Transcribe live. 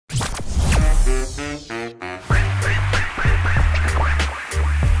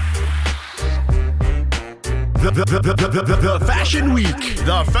The Fashion Week.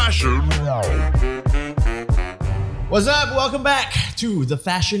 The Fashion. What's up? Welcome back to the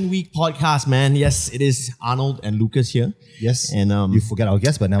Fashion Week podcast, man. Yes, it is Arnold and Lucas here. Yes, and you forget our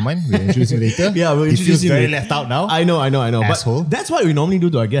guest, but never mind. We'll introduce him later. Yeah, we'll introduce him. Very left out now. I know. Asshole. But that's what we normally do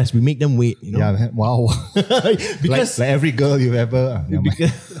to our guests. We make them wait. You know? Yeah, man. Wow. Because like every girl you've ever.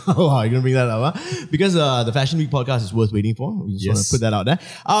 Oh, you're gonna bring that up, huh? Because the Fashion Week podcast is worth waiting for. We just want to put that out there.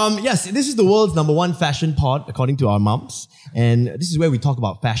 Yes, this is the world's #1 fashion pod, according to our moms. And this is where we talk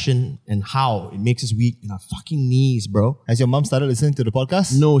about fashion and how it makes us weak in our fucking knees, bro. Has your mom started listening to the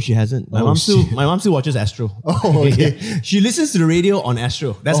podcast? No, she hasn't. My mom still watches Astro. Oh, okay. She listens to the radio on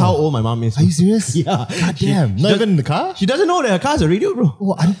Astro. That's how old my mom is. Are you serious? Yeah. God damn. Not even in the car? She doesn't know that her car's a radio, bro.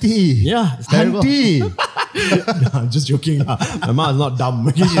 Oh, auntie. Yeah, it's terrible. Auntie. No, I'm just joking. My mom is not dumb.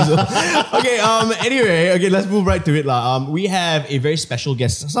 Anyway, let's move right to it. We have a very special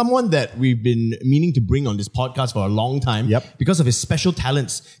guest, someone that we've been meaning to bring on this podcast for a long time. Yep. Because of his special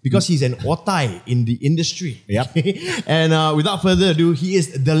talents, because he's an otai in the industry. Yep. And without further ado, he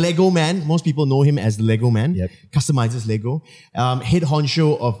is the Lego Man. Most people know him as the Lego Man. Yep. Customizes Lego. Head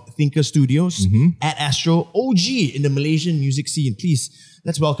honcho of Thinker Studios at Astro. OG in the Malaysian music scene. Please,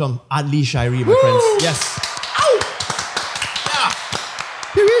 let's welcome Adly Syairi, my friends. Yes.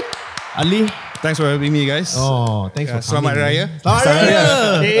 Adly. Thanks for having me, guys. Oh, thanks for coming. Selamat Raya. Selamat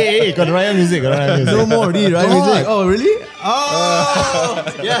Raya. Hey, got Raya music. No more already, Raya music. Oh, really? Oh,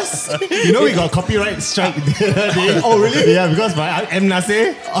 yes. You know we got copyright strike the other day. Oh, really? Yeah, because by M.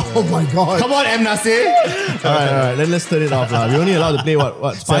 Nasir. Oh my God. Come on, M. Nasir. All right. Then let's turn it off. We're only allowed to play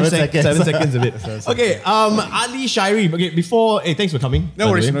what? 7 seconds. 7 seconds of it. Okay. Adly Syairi. Okay. Thanks for coming.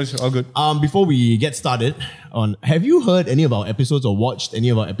 No worries, all good. Before we get started, have you heard any of our episodes or watched any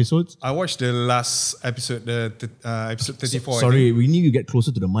of our episodes? I watched the last episode, episode 34. Sorry, we need to get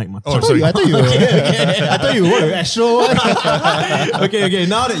closer to the mic. Oh, sorry. I thought you were. I thought you were Astro. Okay.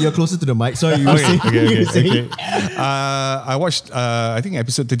 Now that you're closer to the mic, sorry, you were saying. Okay. I watched, I think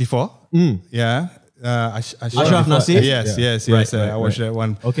episode 34. Yeah. Ashraf Nasir? Yes. Right, I watched that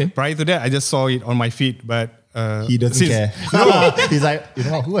one. Okay. Prior to that, I just saw it on my feed, but he doesn't care. No, he's like,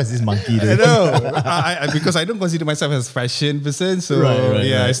 who is this monkey? I know, because I don't consider myself as a fashion person, so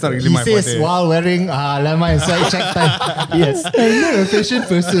it's not really my forte. He says while wearing lama and side check time. Yes, I'm not a fashion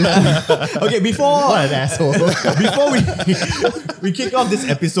person. Okay, what an asshole. Before we kick off this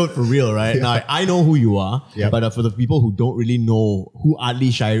episode for real, right? Yeah. Now I know who you are, but for the people who don't really know who Adly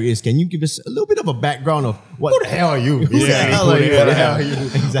Syairi is, can you give us a little bit of a background of who the hell are you? Who the hell are you?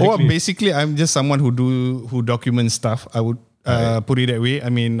 Exactly. Well, basically, I'm just someone who documents stuff. I would put it that way. I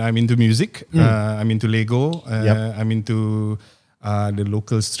mean, I'm into music. I'm into Lego. I'm into the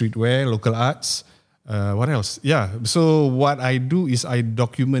local streetwear, local arts. What else? Yeah. So what I do is I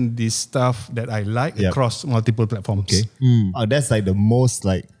document this stuff that I like across multiple platforms. Okay. Oh, that's like the most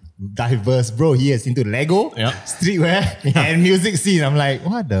diverse, bro. He is into Lego, streetwear, and music scene. I'm like,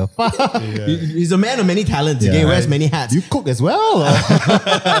 what the fuck? He's a man of many talents. He wears many hats. You cook as well?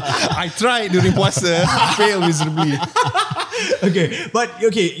 I tried during puasa, failed miserably.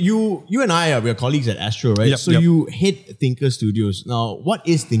 You and I we're colleagues at Astro, right? You head Thinker Studios. Now, what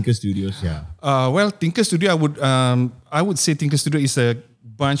is Thinker Studios? Well, Thinker Studio, I would say Thinker Studio is a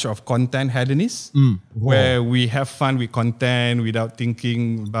bunch of content hedonists where we have fun with content without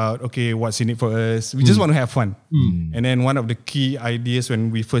thinking about, what's in it for us. We just want to have fun. And then one of the key ideas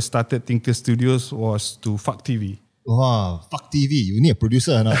when we first started Thinker Studios was to fuck TV. Wow, fuck TV. You need a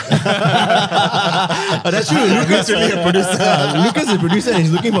producer or not? That's true. Lucas is really a producer. Lucas is a producer and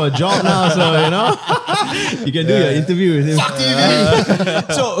he's looking for a job now. So, you can do your interview with him. Fuck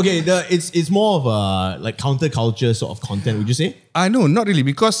TV. So, it's more of a counterculture sort of content, would you say? No, not really.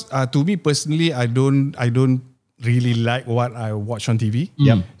 Because to me personally, I don't really like what I watch on TV.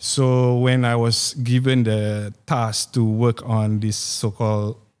 So when I was given the task to work on this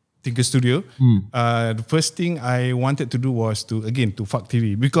so-called Thinker Studio, the first thing I wanted to do was to fuck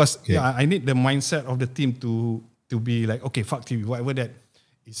TV, because I need the mindset of the team to be like, fuck TV, whatever that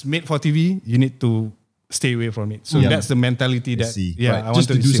is made for TV, you need to stay away from it. So that's the mentality that I want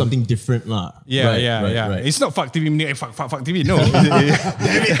to do something different lah. Right. It's not fuck TV, fuck TV. No,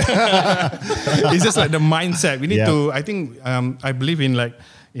 it's just like the mindset. We need to. I think I believe in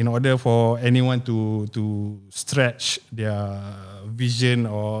in order for anyone to stretch their vision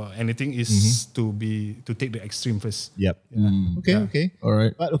or anything is to take the extreme first. Okay. All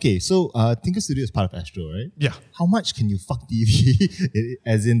right. But so Thinker Studio is part of Astro, right? Yeah. How much can you fuck TV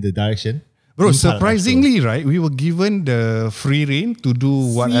as in the direction? Bro, surprisingly, right, we were given the free rein to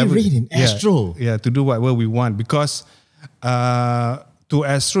do whatever. Free rein in Astro? Yeah, to do whatever we want, because to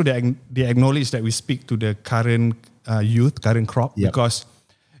Astro, they acknowledge that we speak to the current youth, current crop, because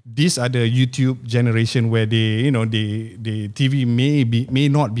these are the YouTube generation where they TV may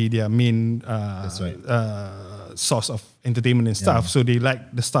not be their main source of entertainment and stuff. So they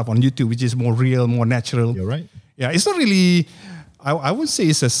like the stuff on YouTube, which is more real, more natural. You're right. Yeah, it's not really. I wouldn't say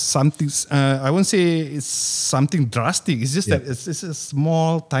it's something. I wouldn't say it's something drastic. It's just that it's a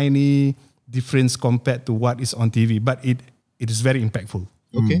small, tiny difference compared to what is on TV, but it is very impactful.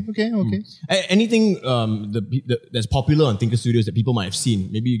 Okay. Anything that's popular on Tinker Studios that people might have seen?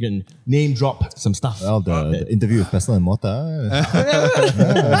 Maybe you can name drop some stuff. Well, the interview with Pestle and Mota.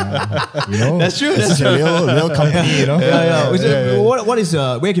 That's true. It's such a real company,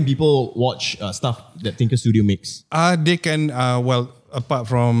 Where can people watch stuff that Tinker Studio makes? They can, apart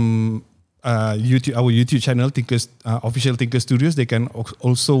from YouTube, our YouTube channel, official Tinker Studios, they can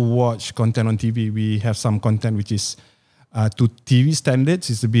also watch content on TV. We have some content which is to TV standards,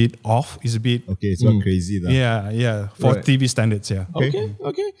 it's a bit off. It's a bit it's not crazy though. Yeah. For TV standards, yeah. Okay.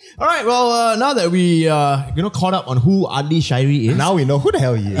 All right. Well, now that we caught up on who Adly Syairi is, now we know who the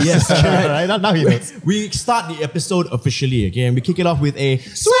hell he is. Yes, right. Now he knows. We start the episode officially again. We kick it off with a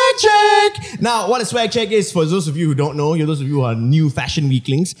swag check. Now, what a swag check is, for those of you who don't know, those of you who are new fashion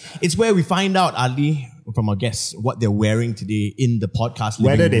weaklings, it's where we find out, Adly, from our guests, what they're wearing today in the podcast.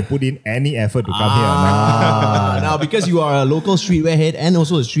 Whether they put in any effort to come here or not. Now, because you are a local streetwear head and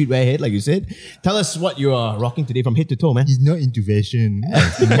also a streetwear head, like you said, tell us what you are rocking today from head to toe, man. He's not into fashion.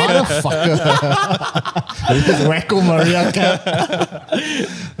 Motherfucker. This Wacko Maria cap.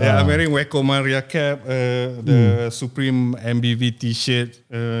 I'm wearing Wacko Maria cap, the Supreme MBV t-shirt,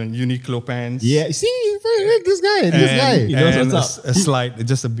 Uniqlo pants. Yeah, see, this guy. He knows what's up. A slide,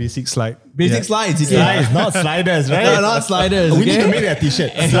 just a basic slide. Basic slides. Slides, not sliders, right? No, not sliders. We need to make that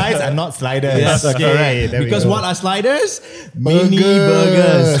t-shirt. Slides are not sliders. Yes, okay. All right, because what are sliders? Mini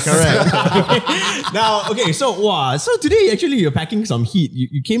burgers. Correct. Now, okay, so today actually you're packing some heat.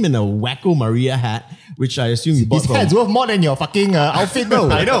 You came in a Wacko Maria hat, which I assume you bought This hat's worth more than your fucking outfit, bro.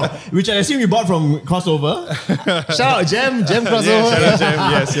 I know. Which I assume you bought from Crossover. Shout out Jam Crossover. Yeah, shout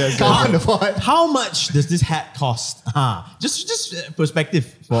out Jam. Yes. Can't afford. How much does this hat cost? Just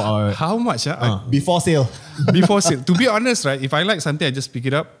perspective for our... How much? Before sale. Before sale. To be honest, right, if I like something, I just pick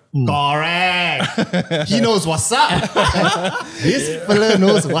it up. Correct. He knows what's up. This fella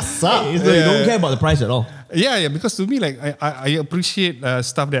knows what's up. You don't care about the price at all. Yeah, because to me, like, I appreciate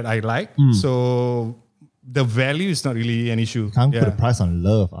stuff that I like. So the value is not really an issue. Can't put a price on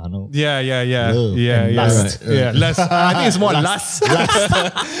love, Arnold. Yeah. Love and lust. Yeah, lust. I think it's more lust.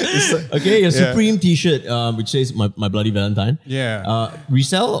 Okay, your Supreme t-shirt, which says my Bloody Valentine. Yeah.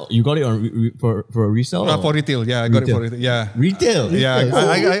 Resell? You got it on for a resell? For retail. Yeah, I got it for retail. Yeah. Retail? Yeah,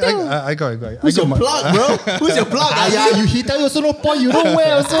 I got it. Who's your plug, bro? Who's your plug? He tell you also no point. You don't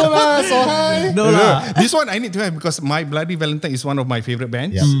wear also lah. So high. No lah. This one I need to have because my Bloody Valentine is one of my favorite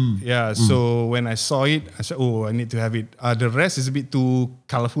bands. Yeah. So when I saw it, I said, I need to have it. The rest is a bit too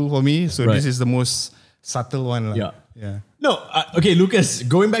colorful for me. So this is the most subtle one. Yeah. No, okay, Lucas,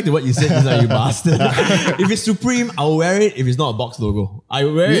 going back to what you said, you bastard. If it's Supreme, I'll wear it if it's not a box logo. I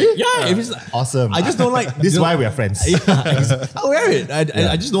wear it. Yeah, if it's awesome. I just don't like... This is why we are friends. I'll wear it.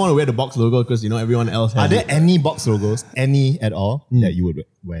 I just don't want to wear the box logo because, everyone else has Are there any box logos, any at all, that you would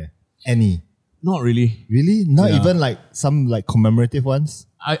wear? Any? Not really. Really? Not even like some like commemorative ones?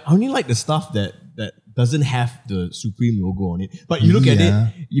 I only like the stuff that doesn't have the Supreme logo on it. But you look at it,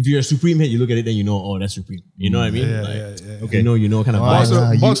 if you're a Supreme head, you look at it, then you know, that's Supreme. You know what I mean? Okay. You know kind of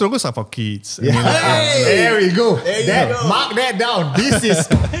box logos are for kids. There we go. Mark that down. This is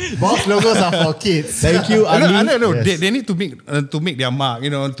box logos are for kids. Thank you, Adly. No. They need to make their mark,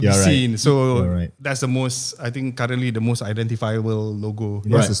 to be seen. So that's the most, I think currently the most identifiable logo.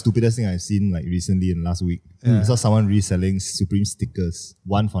 That's the stupidest thing I've seen like recently in last week. I saw someone reselling Supreme stickers,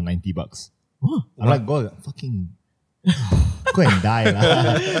 one for $90. I'm like, go fucking go and die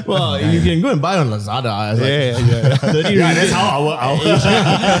lah. Well, you can go and buy on Lazada. Yeah. 30 that's how our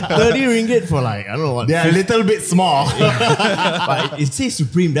 30 ringgit for like, I don't know what. They're a little bit small. But it says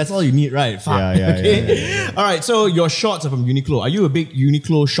Supreme, that's all you need, right? Fuck. Yeah. All right, so your shorts are from Uniqlo. Are you a big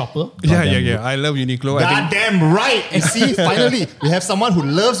Uniqlo shopper? Yeah. I love Uniqlo. Goddamn right. You see, finally, we have someone who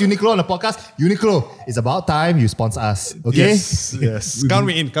loves Uniqlo on the podcast. Uniqlo, it's about time you sponsor us. Okay? Yes. Count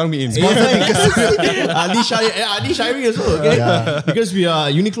me in. Adly Syairi as well, okay? Yeah. Because we are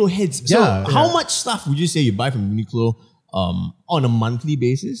Uniqlo heads. So how much stuff would you say you buy from Uniqlo on a monthly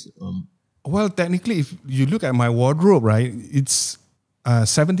basis? Well, technically, if you look at my wardrobe, right, it's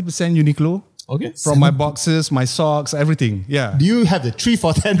 70% Uniqlo. Okay. From my boxes, my socks, everything. Yeah. Do you have the 3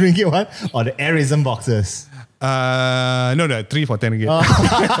 for 10 ringgit one or the Airism boxes? No, 3 for 10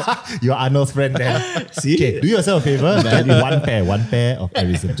 ringgit. You're Arnold's friend there. See? Okay, do yourself a favor. Get one pair of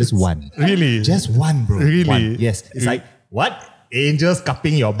Arism. Just one. Really? Just one, bro. Really? One. Yes. It's like, what? Angels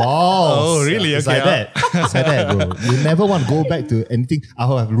cupping your balls. Oh, really? It's Okay, like that. It's like that, bro. You never want to go back to anything. I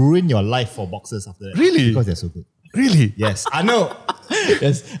will have ruined your life for boxers after that. Really? Because they're so good. Really? Yes. I know.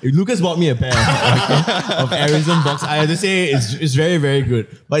 Yes, Lucas bought me a pair of Arizon box. I have to say it's very, very good,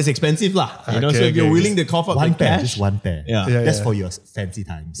 but it's expensive lah. You know, so if you're willing to cough up One the pair. cash, Just one pair. Yeah. That's for your fancy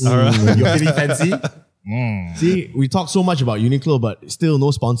times. Alright. You're feeling fancy? See, we talk so much about Uniqlo, but still no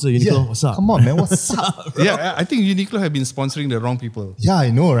sponsor. Uniqlo, what's up? Come on, man. What's up? Yeah, I think Uniqlo have been sponsoring the wrong people. Yeah,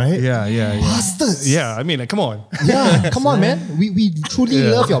 I know, right? Yeah. Bastards. Yeah, I mean, like, come on. Yeah, come on, man. We truly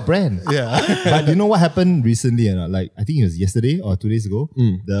love your brand. Yeah. But you know what happened recently? Like, I think it was yesterday or 2 days ago.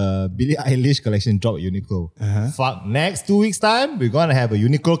 The Billie Eilish collection dropped at Uniqlo. Fuck, next 2 weeks' time, we're going to have a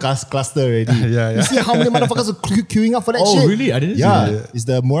Uniqlo cluster already. Yeah. You see how many motherfuckers are queuing up for that shit? Oh, really? I didn't see Yeah, that. it's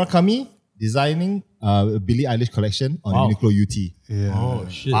the Murakami designing Billie Eilish collection on Uniqlo UT. Yeah. Oh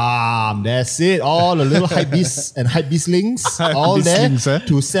shit! That's it. All the little hype beasts and hype beastlings all there Beastlings,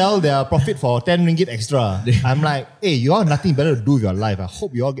 to sell their profit for 10 ringgit extra. I'm like, hey, you all have nothing better to do with your life. I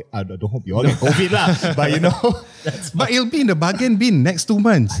hope you all get, I don't hope you all get COVID lah. But you know, But it'll be in the bargain bin next 2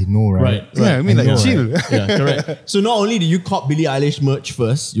 months. I know, right? Yeah, I mean, like, chill. Yeah, correct. So not only did you cop Billie Eilish merch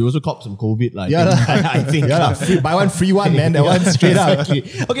first, you also cop some COVID. Like, Yeah, I think. Yeah, lah. Buy one, free one, man. That one straight up. Exactly.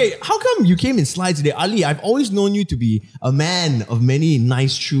 Okay, how come you came in slides today? Ali, I've always known you to be a man of many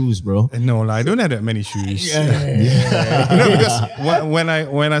nice shoes, bro. No, I don't have that many shoes. You know, because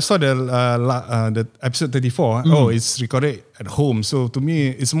when I saw the episode 34, it's recorded at home. So to me,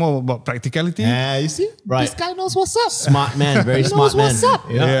 it's more about practicality. You see? Right. This guy knows what's up. Smart man, very smart man. what's up.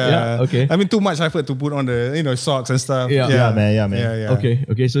 Yeah. Okay. I mean, too much effort to put on the socks and stuff. Yeah. Yeah, man. Yeah.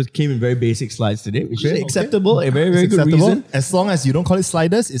 Okay. So it came in very basic slides today, which is Okay, acceptable. A very, very It's good acceptable. reason. As long as you don't call it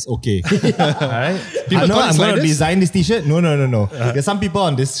sliders, it's okay. Alright? People call it I'm going to sliders? design this t-shirt. No. There's some people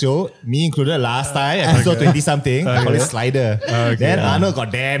on this show, me included last time, episode 20 something, call it slider. Then Arnold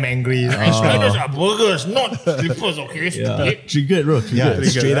got damn angry. Sliders are burgers, not slippers, okay? Yeah. Triggered, bro. Yeah,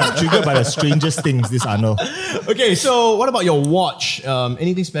 Triggered. straight up triggered by the strangest things, this Arnold. Okay, so what about your watch?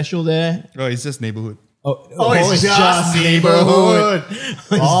 Anything special there? Oh, it's just neighborhood. It's just neighborhood.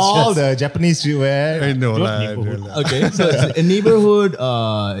 All the Japanese streetwear. I know lah. Okay, so it's a neighborhood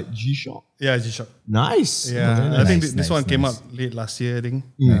G-Shock. Yeah, G-Shock. Nice. Yeah, I think Nice, this one nice, came nice. up late last year, I think.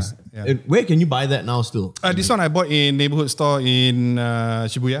 Yeah. Yeah. Where can you buy that now still? This one I bought in neighborhood store in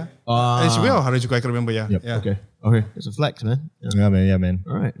Shibuya. Shibuya or Harajuku, I can remember, yeah. Yep. Yeah. Okay. It's a flex, man. Yeah. Yeah, man.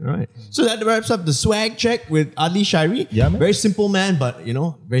 All right. So that wraps up the swag check with Adly Syairi. Yeah, man. Very simple man, but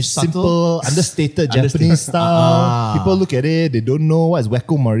very subtle. Simple, understated Japanese style. People look at it, they don't know what is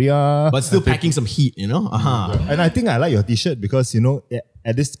Wacko Maria. But still packing some heat, you know? And I think I like your t-shirt because, you know,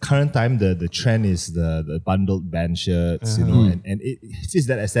 at this current time, the trend is the bundled band shirts, you know, and it fits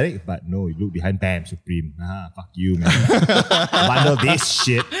that aesthetic, but no, you look behind, bam, Supreme. Fuck you, man. Bundle this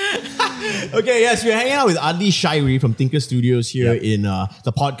shit. Okay, yes, we're hanging out with Adly Syairi from Tinker Studios here in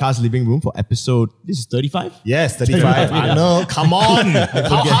the podcast living room for episode, this is 35? Yes, 35. I know. Come on.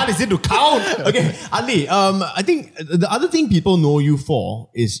 How hard is it to count? Okay, Adly, I think the other thing people know you for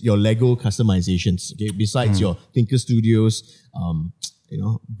is your Lego customizations. Okay, besides your Tinker Studios,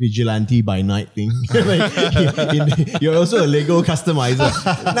 vigilante by night thing. You're also a Lego customizer.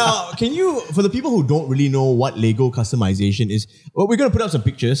 Now, can you, for the people who don't really know what Lego customization is, well, we're going to put up some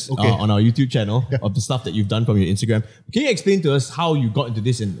pictures on our YouTube channel of the stuff that you've done from your Instagram. Can you explain to us how you got into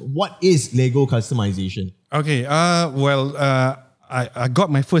this and what is Lego customization? Okay, I got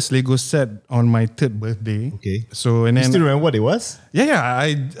my first Lego set on my 3rd birthday. Okay. So, and You then... still remember what it was?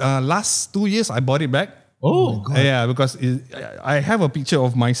 I last 2 years, I bought it back. Oh, God. Yeah, because I have a picture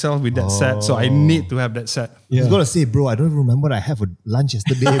of myself with that set, so I need to have that set. I was going to say, bro, I don't even remember what I had for lunch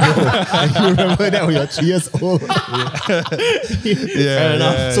yesterday, bro. You remember that when you're 3 years old? Fair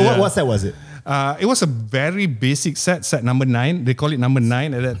enough. So what set was it? It was a very basic set number 9. They call it number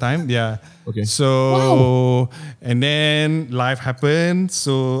 9 at that time. Yeah. Okay. So, and then life happened.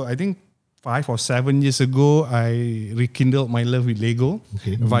 So I think 5 or 7 years ago, I rekindled my love with Lego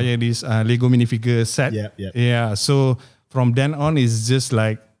via this Lego minifigure set. Yeah. So from then on, it's just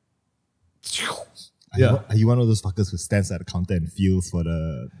like... Are you one of those fuckers who stands at the counter and feels for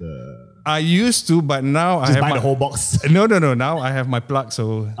the... I used to, but now I Just have buy my... the whole box. No. Now I have my plug,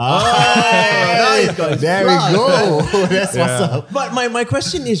 so... There we go. That's what's up. But my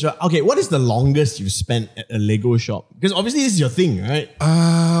question is, what is the longest you've spent at a Lego shop? Because obviously this is your thing, right?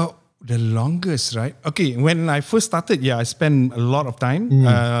 The longest, right? Okay, when I first started, I spent a lot of time,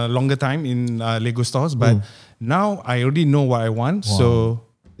 longer time in Lego stores. But now I already know what I want. Wow. So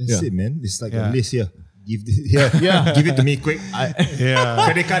That's it, man. It's like a list here. Give this here. Give it to me quick.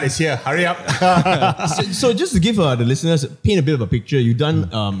 Credit card is here. Hurry up. So just to give the listeners paint a bit of a picture, you've done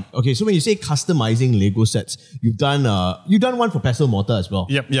okay. So when you say customizing Lego sets, you've done one for Pestle Mortar as well.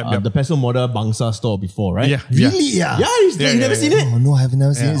 Yep. The Pestle Mortar Bangsa store before, right? Yeah. Really? Yeah. You never seen it? Oh no, I have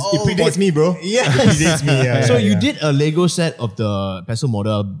never seen it. It predates me, bro. Yeah. It predates me. Yeah, so you did a Lego set of the Pestle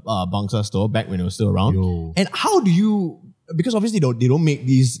Mortar Bangsa store back when it was still around. Yo. And how do you? Because obviously they don't make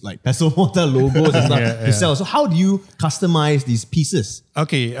these like Pestle Mortar logos and stuff to sell. So how do you customize these pieces?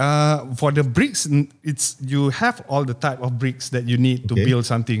 Okay, for the bricks, it's you have all the type of bricks that you need to build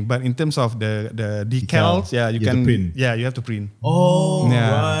something. But in terms of the decals, you can print. Yeah, you have to print. Oh,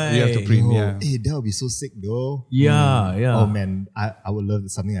 right. You have to print. Yeah. Hey, that would be so sick though. Yeah. Oh man, I would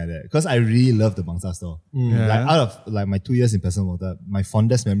love something like that because I really love the Bangsa store. Like out of like my 2 years in Pestle Mortar, my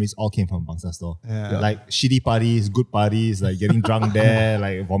fondest memories all came from Bangsa store. Like shitty parties, good parties, like getting drunk there,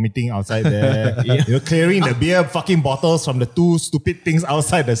 like vomiting outside there, you know, clearing the beer fucking bottles from the two stupid things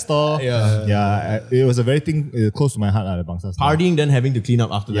outside the store. It was a very thing close to my heart, the Bangsa store. Partying, then having to clean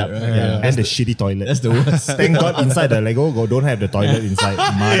up after that, right? And the shitty toilet. That's the worst. Thank God inside the Lego don't have the toilet inside.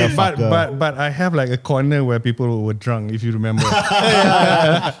 Motherfucker. But I have like a corner where people were drunk, if you remember.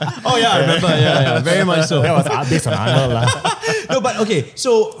 Oh yeah, I remember. Yeah, very much so. That was based on Arnold. No, but okay.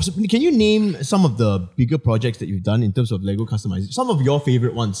 So can you name some of the bigger projects that you've done in terms of Lego customizing? Some of your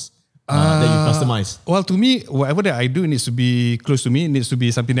favorite ones that you customized. Well, to me, whatever that I do needs to be close to me. It needs to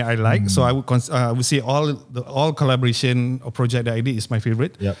be something that I like. So I would say all collaboration or project that I did is my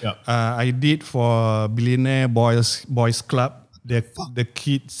favorite. I did for Billionaire Boys Club. The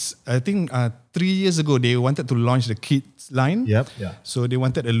kids, I think 3 years ago, they wanted to launch the kids line. So they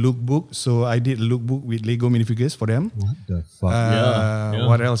wanted a lookbook. So I did a lookbook with Lego minifigures for them. What the fuck?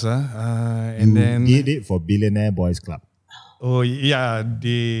 What else? And then did it for Billionaire Boys Club. Oh yeah,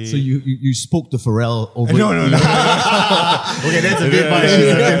 they. So you spoke to Pharrell over. No. Okay, that's a bit much.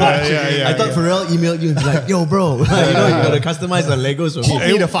 I thought Pharrell emailed you and was like, "Yo, bro, you gotta customize the Legos for me." Put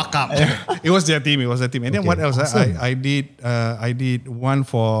me the fuck up. It was their team. And then what else? Awesome. I did one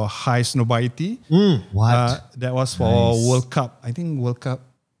for Highsnobiety. What? That was for World Cup. I think World Cup.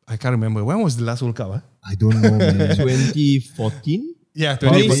 I can't remember. When was the last World Cup? I don't know, man. 2014. Yeah,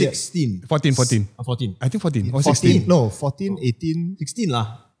 2016. 14. 14. I think 14 or 14, 16. no, 14, 18. 16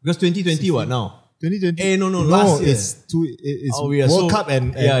 lah. Because 2020 16. what now? 2020. No, last year. It's so- World Cup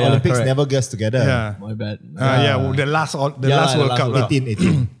and Olympics correct. never gets together. Yeah. My bad. The last World Cup.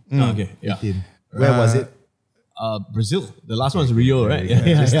 18. Okay. Yeah. 18. Where was it? Brazil. The last one's Rio, right?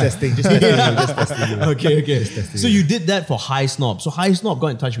 Just testing. Just testing. Okay. So you did that for High Snob. So High Snob got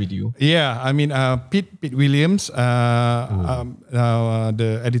in touch with you. Yeah, I mean Pete Williams, the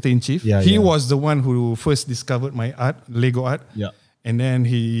editor-in-chief. He was the one who first discovered my art, Lego art. Yeah. And then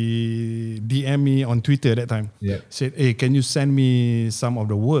he DM'd me on Twitter that time. Said, "Hey, can you send me some of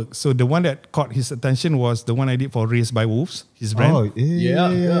the work?" So the one that caught his attention was the one I did for Raised by Wolves, his brand. Oh,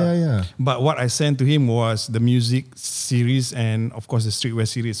 yeah. But what I sent to him was the music series and of course the streetwear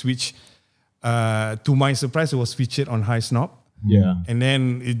series, which to my surprise, it was featured on High Snob. Yeah. And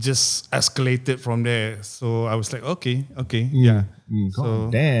then it just escalated from there. So I was like, okay. So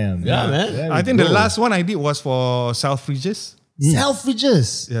Damn. Yeah, man. I think the last one I did was for Selfridges.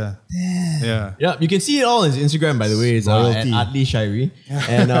 Selfridges. Yeah. Yeah, you can see it all on his Instagram, by the way. It's at Adly Syairi.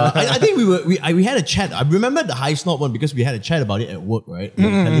 And I think we had a chat. I remember the High Snob one because we had a chat about it at work, right? You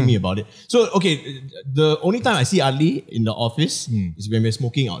were telling me about it. So, okay, the only time I see Adly in the office is when we're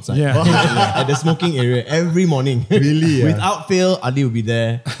smoking outside. At the smoking area every morning. Really? Without fail, Adly will be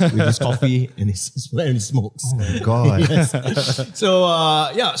there with his coffee and his smokes. Oh my God. So,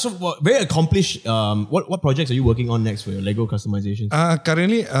 very accomplished. What projects are you working on next for your Lego customizations?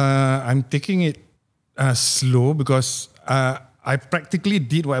 Currently, I'm taking it slow because I practically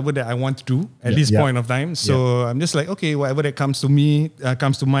did whatever that I want to do at this point of time. So I'm just like, okay, whatever that comes to me,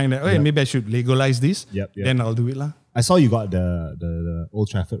 comes to mind, that, maybe I should legalize this. Then I'll do it lah. I saw you got the Old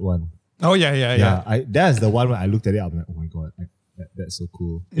Trafford one. Oh yeah. That's the one where I looked at it. I'm like, oh my God, that's so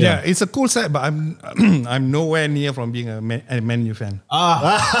cool. Yeah, it's a cool set, but I'm nowhere near from being a Man U fan.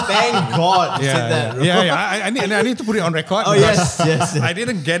 Thank God you said that. Bro. I need to put it on record. Oh yes. I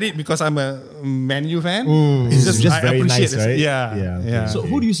didn't get it because I'm a Man U fan. It's just I very appreciate nice, right? Yeah. So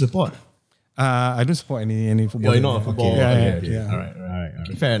who do you support? I don't support any football. You're not a football. Yeah. All right. Alright.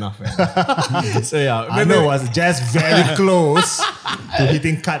 Fair enough. So yeah, Arnold was just very close to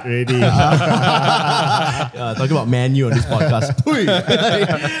hitting cut already. Talking about Man U on this podcast.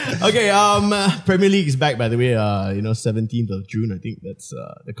 Okay, Premier League is back, by the way. 17th of June, I think that's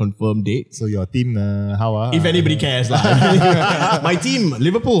the confirmed date. So your team, how? If anybody cares, lah. My team,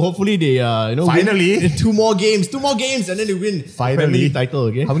 Liverpool. Hopefully they, Finally. win two more games, and then they win Premier League title.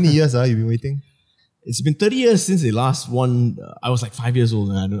 Okay. How many years you've been waiting? It's been 30 years since they last won. I was like 5 years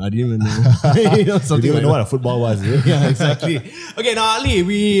old, and I didn't even know. You didn't even know what a football was. Yeah, exactly. Okay, now Ali,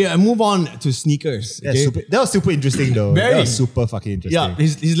 we move on to sneakers. Okay? Yeah, that was super interesting though. Very. That was super fucking interesting. Yeah,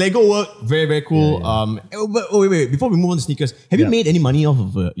 his Lego work, very, very cool. But wait. Before we move on to sneakers, have you made any money off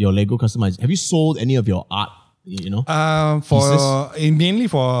of your Lego customized? Have you sold any of your art? Mainly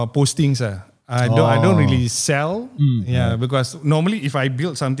for postings. I don't really sell. Because normally if I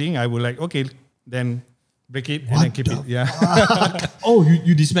build something, I would like, okay, then break it and then keep it. Yeah. Oh,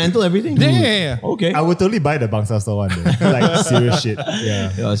 you dismantle everything? Yeah. Okay. I would totally buy the Bangsa store one though. Like serious shit.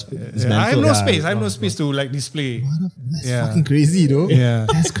 Yeah. I have no space. I have no space to like display. That's fucking crazy though. Yeah.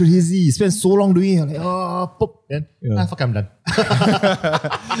 That's crazy. You spend so long doing it. Like, pop. Then, fuck, I'm done.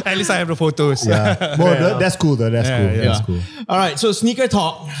 At least I have the photos. Yeah. Well, that's cool though. That's cool. Yeah. That's cool. All right. So sneaker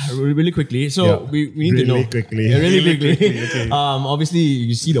talk, really quickly. So we need to know. Really quickly. Yeah, really quickly. Okay. Obviously,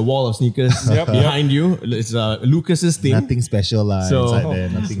 you see the wall of sneakers behind you. It's Lucas's thing. Nothing special inside there.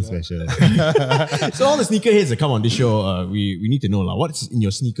 Nothing special. So all the sneakerheads that come on this show, we need to know what's in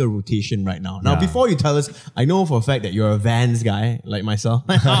your sneaker rotation right now. Now, before you tell us, I know for a fact that you're a Vans guy like myself.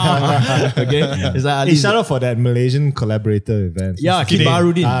 Okay, is that Hey, shout out for that Malaysian collaborator event. Yeah, Kim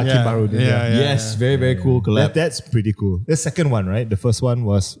Barudin. Kim Barudin. Yes, very cool collab. That's pretty cool. The second one, right? The first one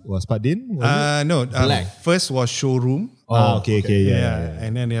was Padin? No, Black. First was showroom. Okay, yeah.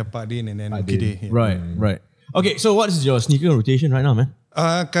 And then they have Padin and then Padin. Kide. Right. Okay, so what is your sneaker rotation right now, man?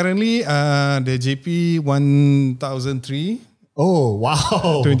 Currently, the JP 1003. Oh,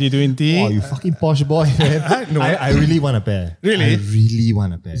 wow. 2020. Wow, you fucking posh boy, man. I really want a pair. Really? I really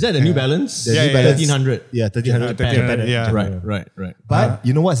want a pair. Is that the New Balance? The New Balance. 1300. Yeah, 1300. Yeah. Right. But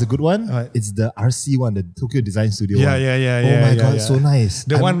you know what's a good one? What? It's the RC one, the Tokyo Design Studio one. Yeah. Oh my God, it's so nice.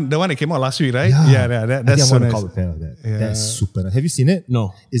 The one that came out last week, right? Yeah. That's so I think I'm nice. gonna cop a pair of that. Yeah. That's super nice. Have you seen it?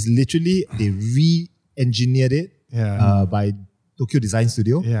 No. It's literally, they re-engineered it by Tokyo Design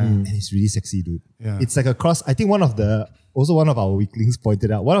Studio. Yeah. And it's really sexy, dude. Yeah. It's like a cross. I think one of our Weaklings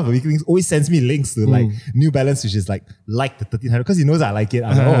pointed out. One of the Weaklings always sends me links to like New Balance, which is like the 1300 because he knows I like it.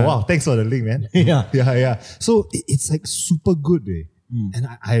 I'm like, oh wow, thanks for the link, man. Yeah. So it's like super good, and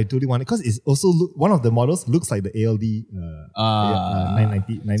I totally want it because it's also one of the models looks like the ALD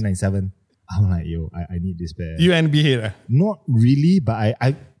 997. I'm like, yo, I need this pair. You NB here? Not really, but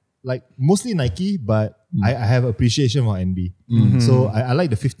I like mostly Nike, but I have appreciation for NB. So I like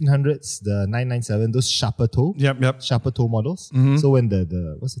the 1500s, the 997, those sharper toe. Yep. Sharper toe models. So when the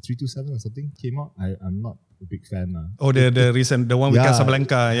what's the 327 or something came out, I'm not a big fan. Oh, the recent, the one with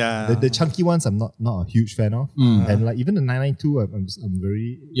Casablanca, The chunky ones I'm not a huge fan of. And like even the 992, I'm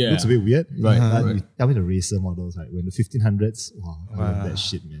very, looks a bit weird. But you tell me the racer models, like when the 1500s, wow, I love that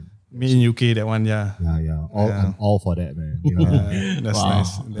shit, man. Me in UK, that one, yeah. Yeah. I'm all for that, man. You know? That's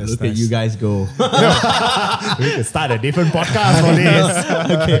nice. That's Look nice. at you guys go. We could start a different podcast for this.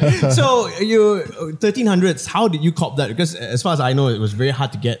 Okay, so you 1300s. How did you cop that? Because as far as I know, it was very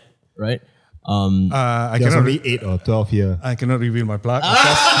hard to get, right? I There's cannot. only 8 or 12 here. I cannot reveal my plug.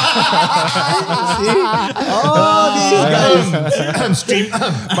 Stream.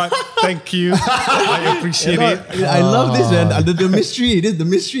 But thank you. I appreciate it. I love this, man. The mystery. The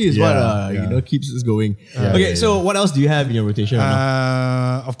mystery is what keeps us going. So what else do you have in your rotation right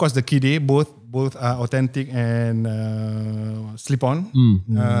now? Of course, the Kide, both are authentic and slip-on.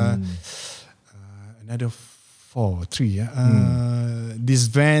 Another 3. This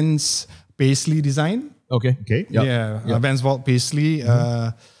Vans Paisley design. Okay. Vans Vault Paisley.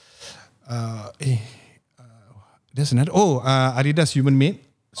 There's another. Adidas Human Made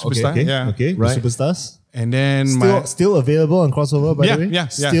Superstar. Okay. Right. The Superstars. And then Still available on crossover, by the way? Yeah.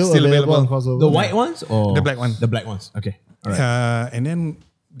 Still available on crossover. The white ones or The black one. The black ones. Okay. All right. And then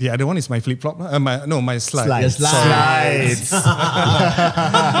the other one is my flip-flop. My slide. Slides.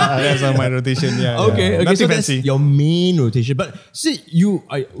 That's on my rotation. Okay, Nothing so fancy. that's your main rotation. But see,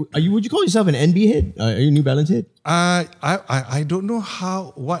 would you call yourself an NB head? Are you a New Balance head? I don't know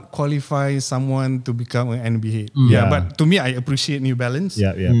what qualifies someone to become an NB head. But to me, I appreciate New Balance.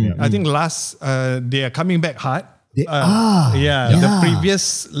 I think they are coming back hard. They are. The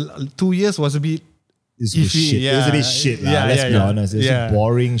previous 2 years was a bit It was shit. It was a bit shit. Let's be honest. It was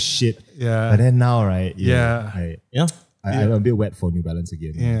boring shit. But then now, right? I'm a bit wet for New Balance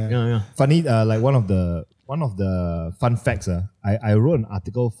again. Yeah. Funny, like one of the fun facts. I wrote an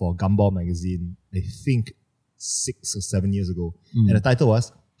article for Gumball magazine, I think 6 or 7 years ago, and the title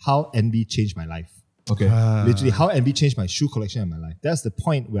was "How NB Changed My Life." Okay. Literally, how NB changed my shoe collection in my life. That's the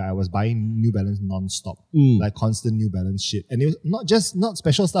point where I was buying New Balance non-stop, like constant New Balance shit. And it was not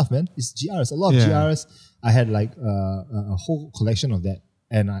special stuff, man. It's GRs, a lot of GRs. I had like a whole collection of that.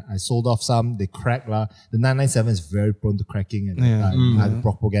 And I sold off some. They cracked lah. The 997 is very prone to cracking, and I had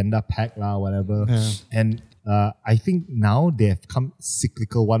propaganda pack lah, whatever. And I think now they have come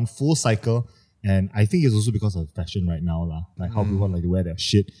cyclical, one full cycle. And I think it's also because of fashion right now lah. Like how people like to wear their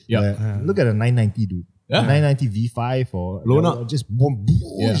shit. Look at a 990 dude. 990 V5 or blown up. Just boom.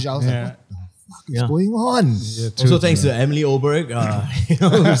 I was like, what the fuck is going on? Also thanks to Emily Oberg,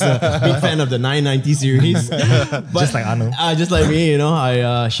 who's a big fan of the 990 series. Just like Arnold. Just like me,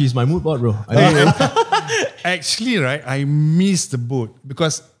 she's my mood board, bro. Actually, right, I missed the boat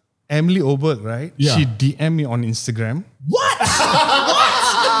because Emily Oberg, right? Yeah. She DM'd me on Instagram. What?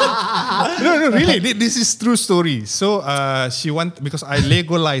 No, really, this is true story. So she because I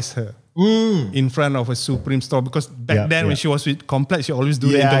Legolized her in front of a Supreme store because back then when she was with Complex, she always do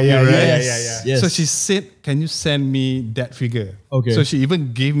the interview, right? Yes. So she said, "Can you send me that figure?" Okay. So she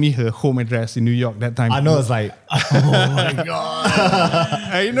even gave me her home address in New York that time. I know, it's like, Oh my god.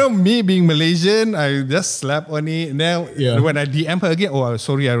 I know me being Malaysian, I just slap on it. Now when I DM her again, oh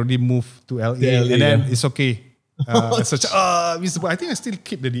sorry, I already moved to LA, and then it's okay. I think I still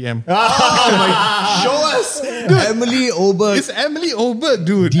keep the DM. Show us. Emily Oberg. It's Emily Oberg,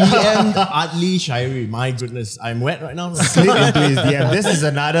 dude. DM Adly Syairi. My goodness. I'm wet right now. slip into his DM. This is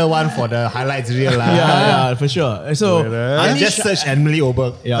another one for the highlights reel lah. Yeah, for sure. So, I just search Emily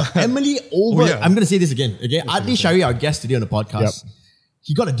Oberg. Emily Oberg. I'm going to say this again. Okay, Adly Syairi, our guest today on the podcast.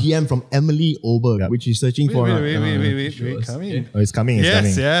 He got a DM from Emily Oberg, which he's searching for. Wait, come in. Oh, it's coming.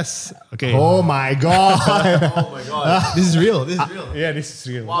 Yes. Okay. Oh my god. Oh my god. This is real. Yeah, this is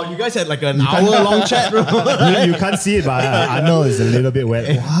real. Wow, you guys had like an hour-long chat, bro. you can't see it, but I know it's a little bit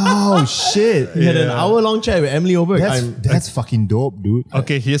wet. Wow, shit. We had an hour-long chat with Emily Oberg. That's fucking dope, dude.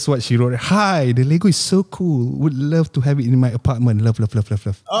 Okay, here's what she wrote. Hi, the Lego is so cool. Would love to have it in my apartment. Love.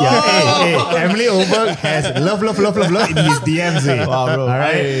 Yeah, hey, Emily Oberg has love in his DMs. Wow, bro. All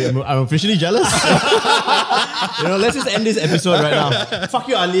right. I'm officially jealous. Let's just end this episode right now. Fuck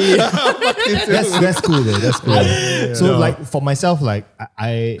you, Ali. That's cool though. That's cool. So like for myself, like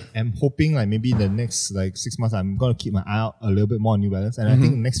I am hoping like maybe the next like 6 months I'm gonna keep my eye out a little bit more on New Balance, and I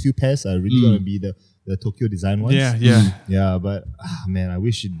think the next few pairs are really gonna be the Tokyo design ones. Yeah. But man, I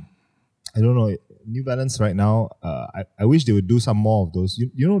wish I don't know, New Balance right now. I wish they would do some more of those.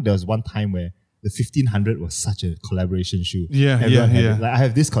 You know, there was one time where the 1500 was such a collaboration shoe. Everyone had it. Like I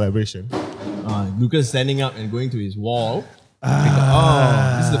have this collaboration. Lucas standing up and going to his wall.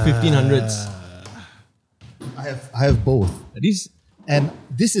 This is the 1500s. I have both. These. And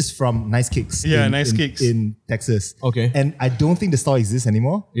this is from Nice Kicks. Nice Kicks in Texas. Okay. And I don't think the store exists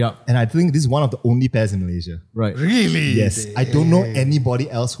anymore. Yeah. And I think this is one of the only pairs in Malaysia. Right. Really? Yes. I don't know anybody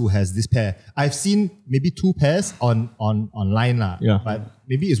else who has this pair. I've seen maybe 2 pairs online lah. Yeah. But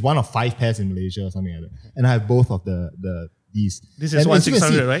maybe it's one of 5 pairs in Malaysia or something like that. And I have both of these. This is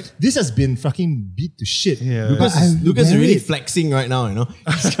 1600, right? This has been fucking beat to shit. Yeah. Lucas is really flexing right now,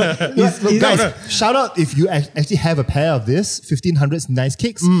 Guys, shout out if you actually have a pair of this 1500s Nice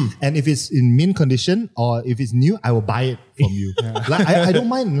Kicks, and if it's in mint condition or if it's new, I will buy it from you. Like I don't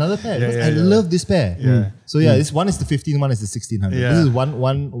mind another pair. I love this pair. So this one is the 15, one is the 1600. This is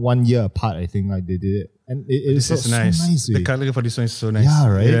one year apart, I think. Like they did it. And it's so nice. The color for this one is so nice. Yeah,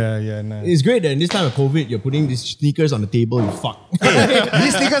 right? Yeah, nice. It's great that in this time of COVID, you're putting these sneakers on the table. You fuck. Hey,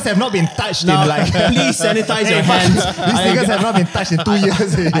 these sneakers have not been touched in like... Please sanitize your hands. These sneakers have not been touched in 2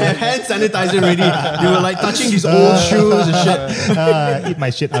 years. I have hand sanitizer ready. You were like touching these old shoes and shit. Eat my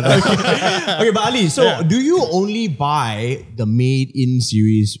shit. Okay, but Ali, so do you only buy the made-in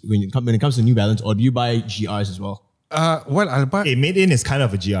series when it comes to New Balance, or do you buy GRs as well? Well, I'll buy... Made in is kind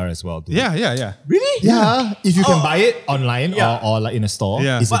of a GR as well, dude. Yeah. Really? Yeah. If you can buy it online or like in a store,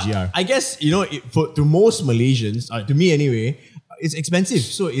 it's a GR. I guess, to most Malaysians, to me anyway, it's expensive.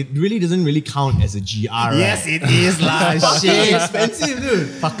 So it really doesn't really count as a GR, right? Yes, it is lah. Shit, expensive, dude.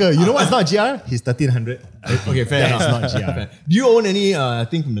 Fucker, you know what's not GR? His 1300. Okay, fair enough. That's not GR. Do you own any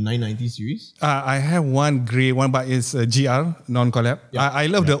thing from the 990 series? I have one grey one, but it's a GR, non-collab. I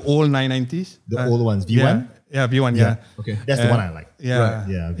love the old 990s. The old ones. V1? Yeah, V1, yeah. Okay. That's the one I like. Yeah. Right.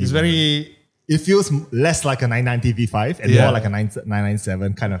 Yeah. It's very... It feels less like a 990 V5 and more like a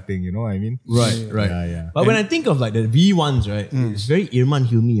 997 kind of thing, you know what I mean? Right. Yeah. But when I think of like the V1s, right, it's very Irman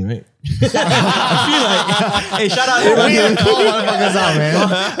Hilmi, right? I feel like, hey, shout out everyone. We call motherfuckers out, man.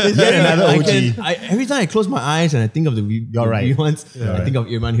 Yet another OG. Every time I close my eyes and I think of the You're right. ones, I think of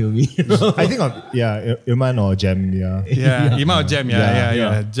Irman Hilmi. I think of Irman or Jem. Yeah, Irman or Jem.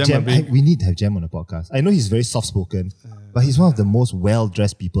 Yeah. Jem. We need to have Jem on the podcast. I know he's very soft spoken, but he's one of the most well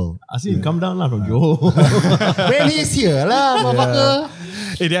dressed people. I see him come down lah from Johor. When he's here lah, motherfucker.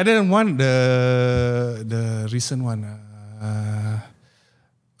 Hey, the other one, the recent one.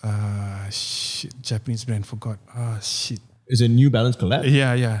 Shit, Japanese brand, forgot. Shit. It's a New Balance collab.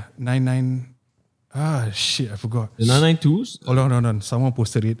 Yeah. 99. Shit, I forgot. The 992s. Hold on. Someone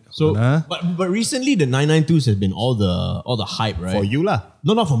posted it. So, but recently the 992s has been all the hype, right? For you lah.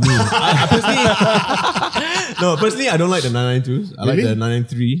 No, not for me. I personally, I don't like the 992s. I like the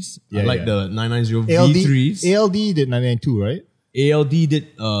 993s. I like the 990 V3s. ALD did 992, right? ALD did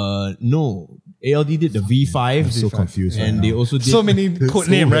no. ALD did the V5. I'm so confused. And right they now. also did So many code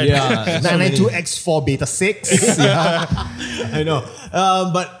name, right? Yeah. 992X4 Beta 6. I know.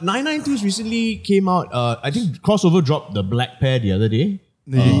 But 992s recently came out. I think Crossover dropped the black pair the other day.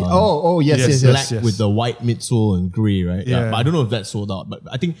 Yes. Black with the white midsole and grey, right? Yeah. But I don't know if that's sold out. But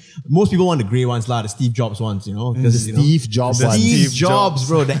I think most people want the grey ones, the Steve Jobs ones, you know? The Steve Jobs one. Steve Jobs,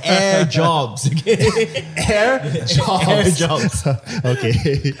 bro. The Air Jobs. Okay? Air Jobs. Air Jobs.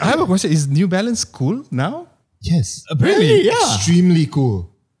 Okay. I have a question. Is New Balance cool now? Yes. Apparently, yeah. Extremely cool.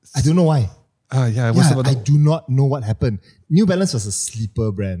 I don't know why. I do not know what happened. New Balance was a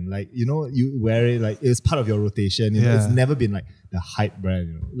sleeper brand. Like, you know, you wear it like it's part of your rotation. You know, it's never been like the hype brand.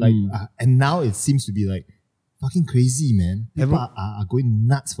 You know, like, and now it seems to be like fucking crazy, man. People are going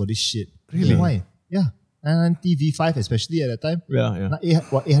nuts for this shit. Really? Why? Yeah. 990 V5 especially at that time. Yeah. Like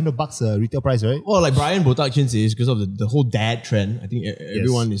 $800 retail price, right? Well, like Brian Botakchin says, because of the whole dad trend, I think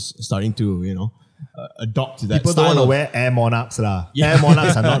everyone is starting to, you know, adopt to that People style. don't want to wear Air Monarchs lah. Air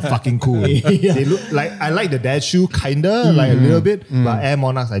Monarchs are not fucking cool. They look like, I like the dad shoe kinda, like a little bit, but Air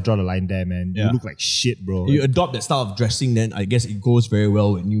Monarchs, I draw the line there, man. You look like shit, bro. You adopt that style of dressing, then I guess it goes very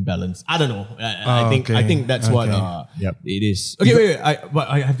well with New Balance. I don't know. I think that's what it is. Okay, wait.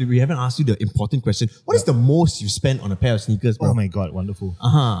 We haven't asked you the important question. What is the most you spent on a pair of sneakers, bro? Oh my god, wonderful.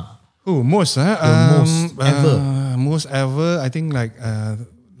 Most, most ever. Most ever, I think like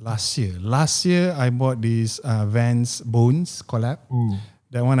last year. Last year, I bought this Vans Bones collab.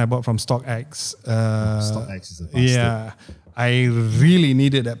 That one I bought from StockX. StockX is a bastard. Yeah. I really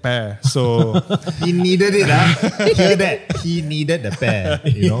needed that pair. So he needed it, Hear that? He needed the pair,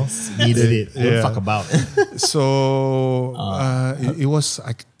 you know? Needed it. Don't fuck about. So it was,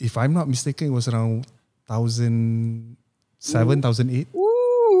 if I'm not mistaken, it was around 2007, 2008.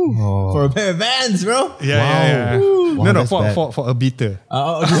 For a pair of Vans, bro. Yeah. Wow, No, for a beater.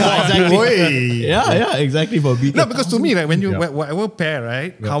 Exactly. Yeah, exactly for a beat. No, because to me, like when you whatever pair,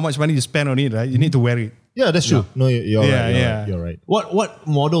 right? How much money you spend on it, right? You need to wear it. Yeah, that's true. No, you're right. You're right. What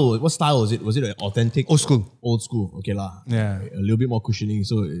model? What style was it? Was it an authentic? Old school. Old school. Okay lah. Yeah. A little bit more cushioning,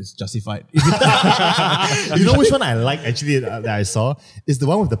 so it's justified. You know which one I like actually that I saw is the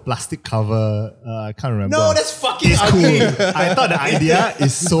one with the plastic cover. I can't remember. No, that's fucking cool. I thought the idea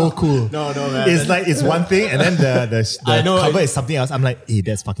is so cool. No, man. It's like it's one thing and then the cover is something else. I'm like, hey,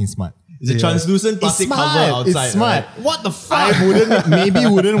 that's fucking smart. It's a translucent plastic cover outside. It's smart. Right? What the fuck? I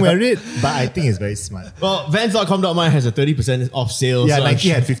wouldn't wear it, but I think it's very smart. Well, Vans.com.my has a 30% off sale. Yeah, so Nike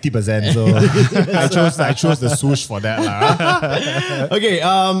had 50%, so I chose the swoosh for that.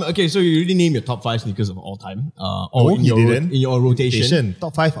 Okay, so you already named your top 5 sneakers of all time. In your rotation.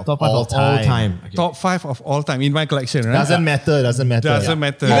 Top 5 of all time. Okay. Top 5 of all time in my collection, right? Doesn't matter. Doesn't matter.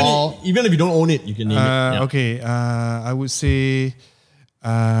 Even if you don't own it, you can name it. Okay, I would say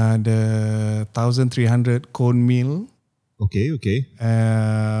the 1300 cone meal. Okay.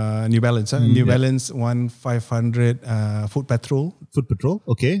 New Balance. New Balance 1500 Foot Patrol. Foot Patrol.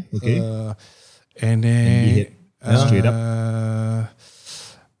 Okay. And then straight up.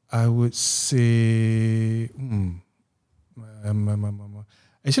 I would say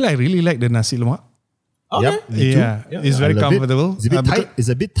actually I really like the nasi lemak. Okay. Yep. It's very comfortable. It's a bit tight. It's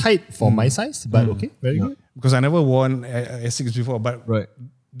a bit tight for my size, but okay, very good. Because I never worn Essex before, but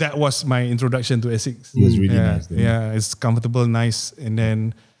that was my introduction to Essex. It was really nice. Yeah, it's comfortable, nice, and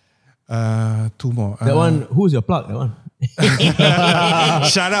then 2 more. That one, who's your plug? That one.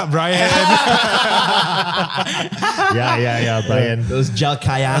 Shut up, Brian. Yeah, Brian. Those gel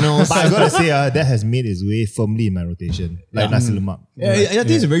Cayanos. But I gotta say, that has made its way firmly in my rotation. Like nasi lemak. Yeah, I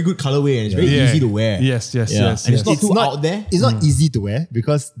think it's a very good colorway and it's very easy to wear. Yes. And it's not too out there. It's not easy to wear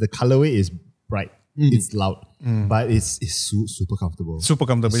because the colorway is bright. It's loud, but it's super comfortable. Super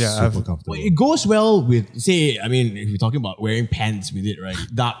comfortable, yeah. Super comfortable. It goes well with, say, I mean, if you're talking about wearing pants with it, right?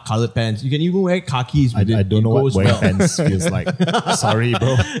 Dark colored pants. You can even wear khakis with it. I don't know what wearing pants feels like. Sorry,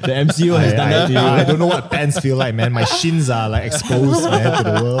 bro. The MCO has done that to you. I don't know what pants feel like, man. My shins are like exposed, man, to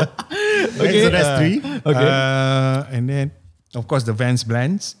the world. Okay, so that's 3. Okay. And then, of course, the Vans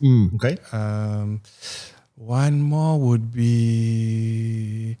blends. Okay. One more would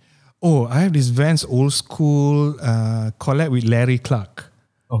be... Oh, I have this Vans old school collab with Larry Clark.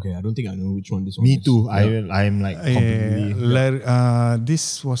 Okay, I don't think I know which one this one Me is. too. I'm like completely...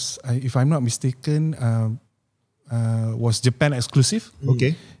 This was, if I'm not mistaken, was Japan exclusive.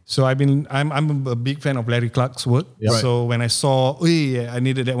 Okay. So I'm a big fan of Larry Clark's work. Yep. So when I saw, I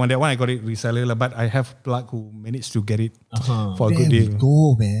needed that one I got it reseller, but I have Plug who managed to get it for a good There we deal.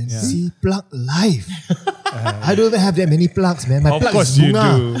 go, man. Yeah. See, plug life. I don't even have that many plugs, man. My Of plug course is you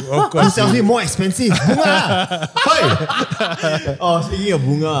Bunga. do. Of Who course sells you me more expensive? Bunga. Hey. Oh, speaking of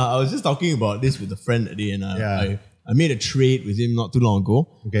Bunga, I was just talking about this with a friend today, and I made a trade with him not too long ago.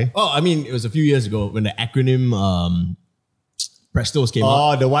 Okay. Oh, I mean, it was a few years ago when the acronym Prestos came out.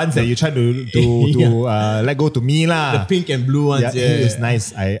 Oh, the ones that you tried to let go to me lah. The pink and blue ones. Yeah, it was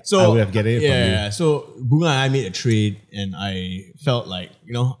nice. I would have get it from you. Yeah, so Bunga and I made a trade, and I felt like,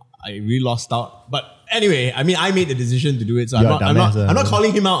 I really lost out. But anyway, I mean, I made the decision to do it, so I'm not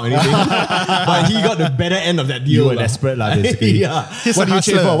calling him out or anything. But he got the better end of that deal. You were desperate lah, basically. Yeah. What do you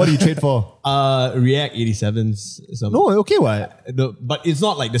trade for? What do you trade for? React 87s. No, okay, what? But it's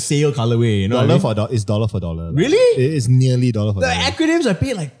not like the sale colorway, It's dollar for dollar. Really? It is nearly dollar for The dollar. acronyms I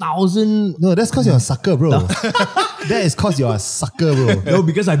paid like 1,000. No, that's because you're a sucker, bro. That is because you're a sucker, bro. No,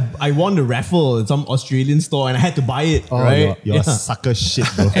 because I won the raffle in some Australian store and I had to buy it, Oh, right? You're a sucker shit,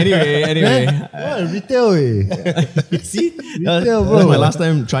 bro. Anyway. What, retail, eh? See? Retail, That was my bro. last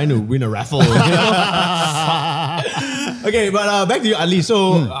time trying to win a raffle. Okay, but back to you, Adly.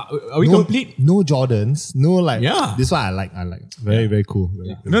 So, are we complete? No Jordans. No, like, Yeah. this one I like. Very, very cool.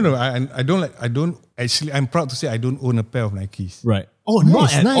 Very cool. No, I don't actually, I'm proud to say I don't own a pair of Nikes. Right. Oh, Nice,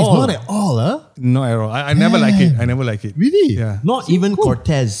 not at nice. all. Not at all, huh? Not at all. I never like it. I never like it. Really? Yeah. Not even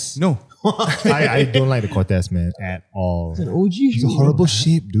Cortez. No. I don't like the Cortez, man, at all. An OG It's a horrible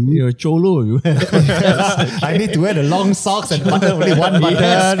shape, dude. You're a cholo. You I need to wear the long socks and button only one button.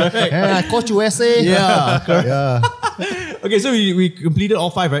 Yes, Coach USA. Yeah. Yeah. Okay, so we completed all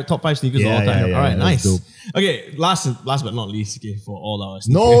 5, right? Top 5 sneakers of all time. Yeah, all right, that's nice. dope. Okay, last but not least, okay, for all our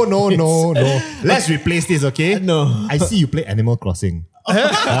No. sneakers. Let's replace this, okay? No. I see you play Animal Crossing. Do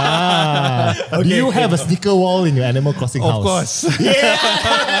you have a sneaker wall in your Animal Crossing house? Of course.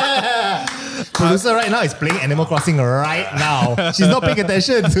 Yeah. Producer right now is playing Animal Crossing right now. She's not paying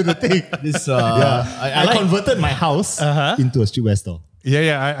attention to the thing. This, I like- converted my house into a streetwear store.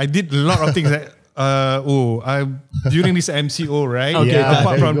 Yeah. I did a lot of things that. During this MCO, right? Okay, yeah,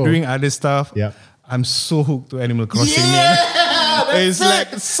 Apart there from you go. doing other stuff, Yep. I'm so hooked to Animal Crossing. Man. It's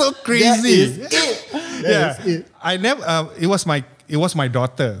like so crazy. That is it. I never. It was my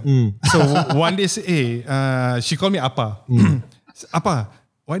daughter. So one day, she called me Appa. Appa,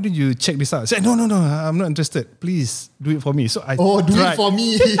 why don't you check this out? I said, no, I'm not interested. Please do it for me. So I Do tried. it for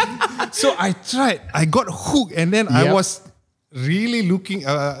me. So I tried. I got hooked, and then I Yep. was really looking.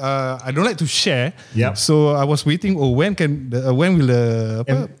 I don't like to share. Yep. So I was waiting. Oh, when will the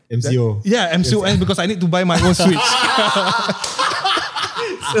MCO. Yeah, MCO end because I need to buy my own Switch.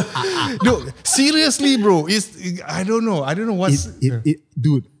 No, seriously, bro. I don't know what's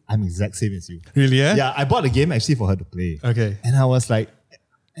Dude, I'm exact same as you. really. Yeah, I bought a game actually for her to play. Okay. And I was like,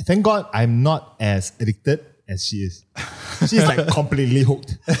 thank God I'm not as addicted as she is. She's like completely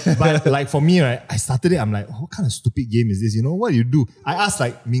hooked. But like for me, right, I started it, I'm like, what kind of stupid game is this? You know, what do you do? I asked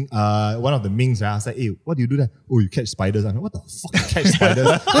like one of the Mings, right? I was like, hey, what do you do there? Oh, you catch spiders. I'm like, what the fuck you catch spiders?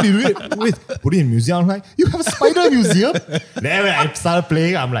 What do you do it with? Put it in museum. I'm like, you have a spider museum? Then when I started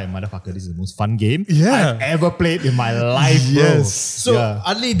playing, I'm like, motherfucker, this is the most fun game Yeah. I've ever played in my life, bro. Yes. So, Yeah.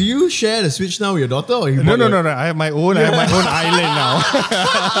 Adly, do you share the Switch now with your daughter? Or you No. bought your- I have my own. I have my own island now.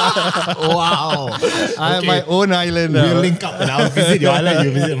 Wow. I have my own island now. We'll link up and I'll visit your island,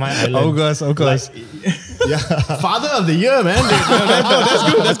 you visit my island. Of course. Yeah. Father of the year, man.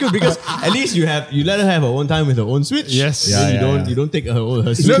 That's good because at least you let her have her own time with her own Switch. Yes. Then Yeah. you don't take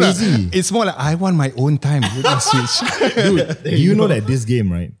her Switch. No, crazy. it's more like I want my own time with my Switch. Dude, do you know that this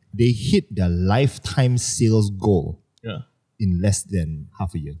game, right? They hit their lifetime sales goal Yeah. in less than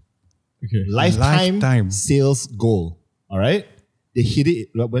half a year. Okay. Lifetime Lifetime. sales goal. All right? they hit it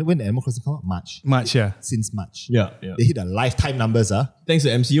when the Animal Crossing come out? March, yeah. Since March. Yeah. They hit a lifetime numbers. Thanks to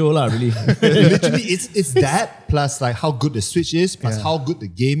MCO lah, really. Literally, it's that plus like how good the Switch is, plus how good the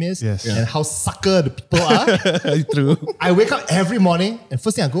game is, and how sucker the people are. True. I wake up every morning and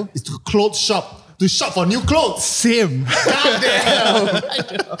first thing I go is to a clothes shop to shop for new clothes. Same.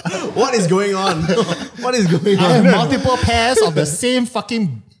 What is going on? What is going I on? have multiple pairs of the same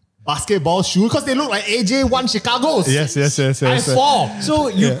fucking basketball shoe because they look like AJ1 Chicago's. Yes. I have 4. So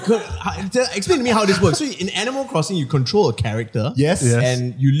you could explain to me how this works. So in Animal Crossing, you control a character. Yes.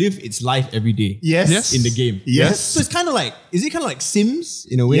 And you live its life every day. Yes. In the game. Yes. So it's kind of like, is it kind of like Sims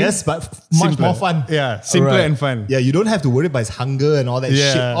in a way? Yes, but much Simpler. more fun. Yeah, simpler Alright. and fun. Yeah, you don't have to worry about his hunger and all that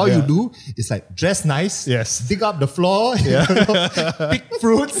Yeah, shit. All yeah. you do is like dress nice, Yes. dig up the floor, pick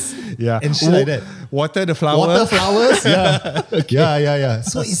fruits, Yeah. and shit like that. Water the flower. Water flowers, yeah.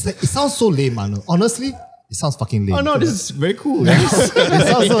 So it's like, it sounds so lame, Arnold. Honestly, it sounds fucking lame. Oh no, this is very cool. It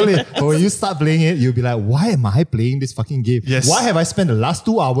sounds so lame. But when you start playing it, you'll be like, why am I playing this fucking game? Yes. Why have I spent the last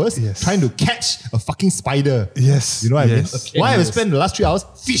 2 hours Yes. trying to catch a fucking spider? Yes. You know what I mean? Yes. Why have I spent the last 3 hours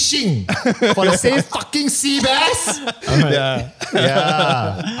fishing for the same fucking sea bass?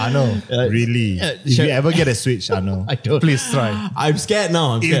 Yeah, I know. Really. If you ever get a Switch, I know. I don't. Please try. I'm scared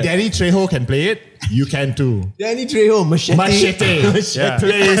now. I'm If scared. Danny Trejo can play it, you can too. Danny Trejo, Machete. Machete. Yeah.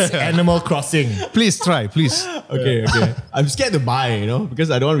 Plays Animal Crossing. Please try, please. Okay. I'm scared to buy,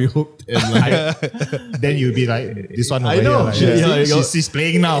 because I don't want to be hooked. And like, Then you'll be like, this one over I know. here. Like, Yeah. she's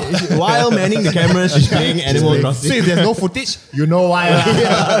playing now. while manning the cameras, she's playing Animal So Crossing. if there's no footage, you know why.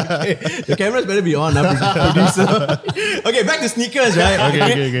 Okay. The cameras better be on, producer. Okay, back to sneakers, right?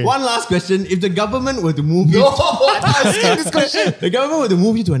 Okay. One last question. If the government were to move you... No, I skip this question. The government were to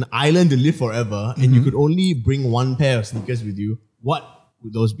move you to an island to live forever and you could only bring one pair of sneakers with you, what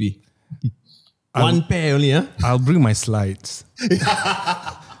would those be? One pair only, huh? I'll bring my slides.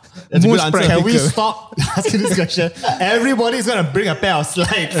 That's a good Most answer. Can we stop asking this question? Everybody's gonna bring a pair of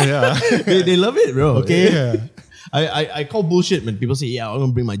slides. They love it, bro. Okay. Yeah. I call bullshit when people say, yeah, I'm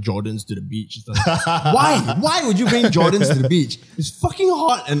gonna bring my Jordans to the beach. It's like, why? Why would you bring Jordans to the beach? It's fucking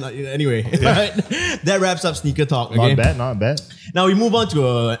hot. And anyway, right? That wraps up sneaker talk. Okay? Not bad. Now we move on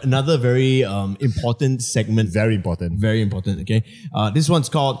to another very important segment. Very important. Very important, okay? This one's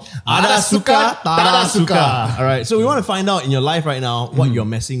called Ada Suka, Tada Suka. All right, so we want to find out in your life right now what you're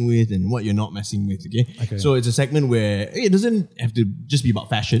messing with and what you're not messing with, okay? So it's a segment where it doesn't have to just be about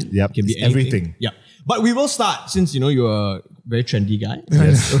fashion. Yep, It can be it's anything. everything. Yeah. But we will start, since you're a very trendy guy.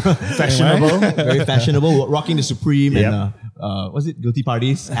 Yes. Fashionable. Very fashionable, rocking the Supreme Yep. and was it Guilty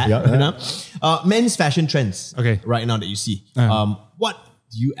Parties hat? Yeah. Men's fashion trends right now that you see. What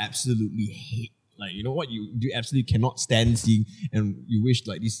do you absolutely hate? Like, what do you absolutely cannot stand seeing and you wish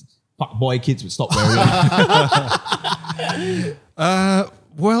like these fuckboy kids would stop wearing?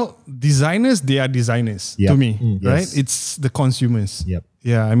 Well, designers, they are designers Yep. to me, right? Yes. It's the consumers. Yep.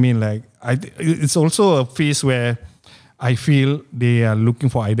 Yeah, I mean, like, it's also a phase where I feel they are looking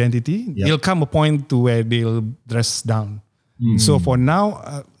for identity. Yep. There'll come a point to where they'll dress down. So for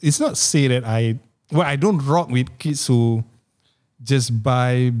now, it's not say that I don't rock with kids who just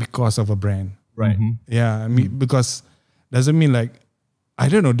buy because of a brand. Right. Yeah, I mean, because doesn't mean like, I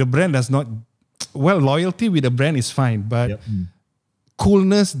don't know, the brand does not, loyalty with a brand is fine, but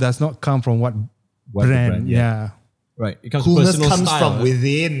coolness does not come from what What the brand. brand, Yeah. Right. It comes Coolness personal comes style, from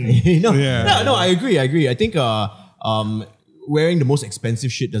within. No, I agree. I think wearing the most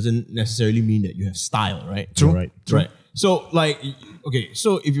expensive shit doesn't necessarily mean that you have style, right? True. Right. Right. So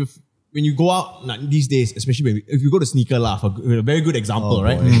so when you go out these days, especially if you go to Sneaker Laugh, a very good example,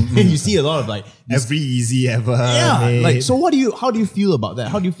 right? And you see a lot of like Every easy ever. like made. so how do you feel about that?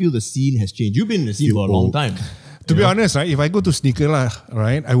 How do you feel the scene has changed? You've been in the scene for a long time. To be honest, right, if I go to sneaker lah,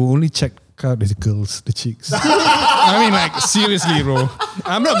 right, I will only check out the girls, the chicks. I mean, like, seriously, bro.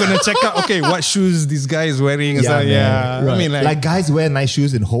 I'm not gonna check out, okay, what shoes this guy is wearing. man. I mean, like guys wear nice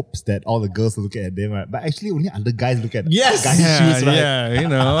shoes in hopes that all the girls will look at them, right? But actually, only other guys look at Yes. guys' shoes, right? Yeah, you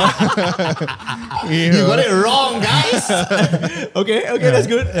know. You got it wrong, guys. Okay, that's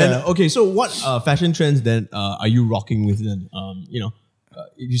good. And okay, so what fashion trends then are you rocking with then?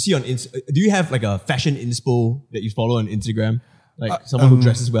 If you see on do you have like a fashion inspo that you follow on Instagram? Like someone who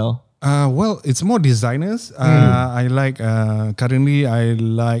dresses well? Well, it's more designers. I like, currently I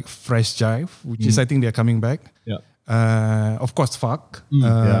like Fresh Jive, which is, I think they're coming back. Yeah. Of course, Fuck.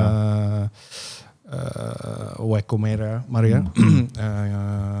 Wacko Maria.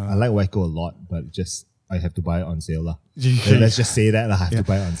 I like Wacko a lot, but just I have to buy it on sale lah. Let's just say that I have to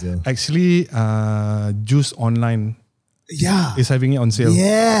buy it on sale. Actually, Juice Online Yeah. is having it on sale.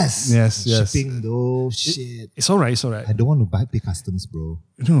 Yes. Yes, yes. Shipping though, shit. It's alright, it's alright. I don't want to pay customs, bro.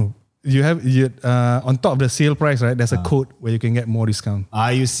 No. You have on top of the sale price, right? There's a code where you can get more discount.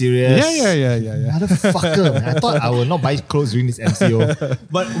 Are you serious? Yeah. Motherfucker, man. I thought I would not buy clothes during this MCO.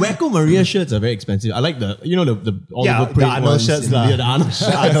 But Wacko Maria shirts are very expensive. I like the all Yeah, the the Arnold shirts lah. Yeah, the Arnold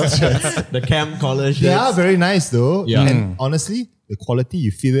shirts. The camp collar shirts. They are very nice though. Yeah. And honestly, the quality, you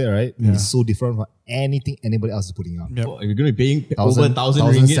feel it, right? It's so different from anything anybody else is putting out. Yep. Oh, you're going to be paying over 1,000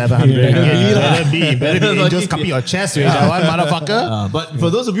 ringgit. 1,700. Yeah. Better be angels cupping your chest with that one, motherfucker. But for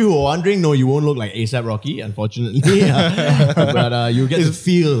those of you who are wondering, no, you won't look like A$AP Rocky, unfortunately. But you get to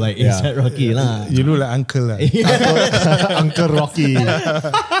feel like A$AP Rocky. lah. You look like uncle. Uncle Rocky.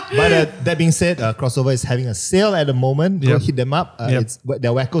 But that being said, Crossover is having a sale at the moment. Go hit them up. It's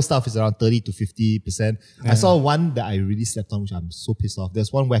their Wacko stuff is around 30 to 50%. I saw one that I really slept on, which I'm so pissed off.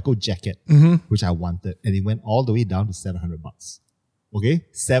 There's one Wacko jacket, which I wanted, and it went all the way down to $700. Okay,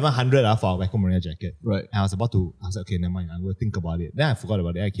 700 for a Wacko Maria jacket. Right. And I was like, okay, never mind. I'm going to think about it. Then I forgot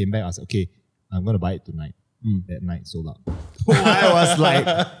about it. I came back. I was like, okay, I'm going to buy it tonight. That night sold out. I was like,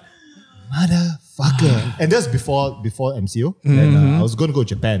 motherfucker. And that's before MCO. And I was going to go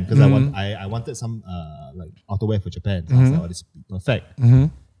to Japan because I wanted some like outerwear for Japan. So I was like, oh, this would be perfect.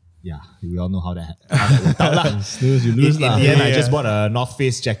 Yeah, we all know how that worked out lah. Snooze, you lose In lah. the end, I just bought a North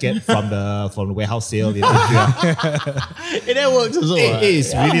Face jacket from the warehouse sale in Austria. That works also. It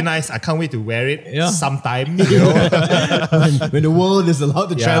is really nice. I can't wait to wear it sometime. You know? when the world is allowed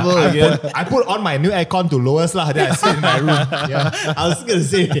to travel again. I put on my new aircon to lowest lah. Then I sit in my room. Yeah. I was going to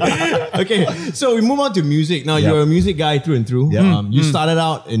say. Okay, so we move on to music. Now, you're a music guy through and through. You started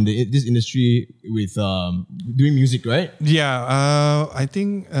out in this industry with doing music, right? Yeah, I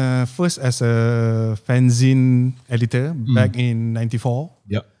think first as a fanzine editor back in '94.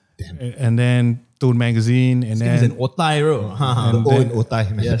 Yep. Damn. And then Tone Magazine, and He's then an Otai, bro.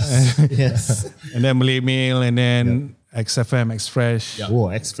 Otai, man. Yes. Yes. and then Malay Mail, and then XFM, X-Fresh. Whoa,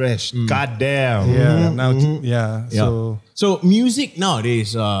 X-Fresh. God damn. Yeah. Now, So music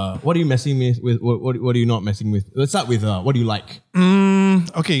nowadays, what are you messing with? What are you not messing with? Let's start with what do you like?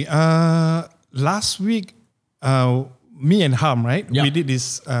 Okay. Last week, me and Ham, right? Yeah. We did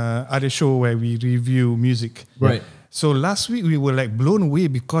this other show where we review music. Right. So last week we were like blown away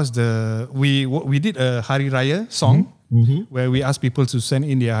because we did a Hari Raya song where we asked people to send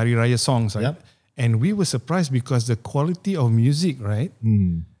in their Hari Raya songs, right? Yep. And we were surprised because the quality of music, right,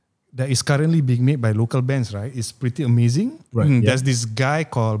 that is currently being made by local bands, right, is pretty amazing. Right. There's this guy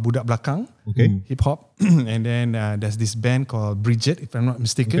called Budak Belakang, hip hop, and then there's this band called Bridget, if I'm not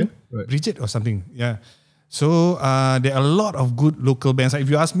mistaken, Bridget or something, yeah. So there are a lot of good local bands. If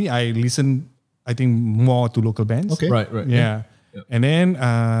you ask me, I listen, I think, more to local bands. Okay. Right. Yeah. And then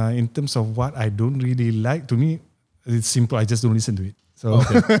in terms of what I don't really like, to me, it's simple. I just don't listen to it. So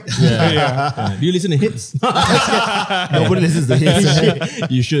Do you listen to hits? Nobody listens to hits.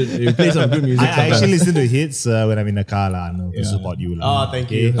 You should. You play some good music. I actually listen to hits when I'm in the car lah. No, to support you lah. Oh,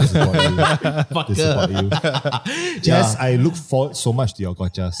 thank you. To support you. To support you. Jess, I look forward so much to your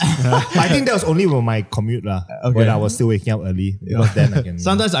gotchas. I think that was only when my commute lah. When I was still waking up early. Because then I can.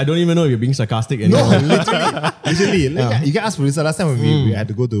 Sometimes I don't even know if you're being sarcastic anymore. No, literally. Like, you can ask producer. Last time when we had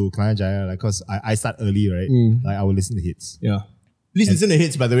to go to Kelana Jaya, like, cause I start early, right? Like I would listen to hits. Yeah. Please listen to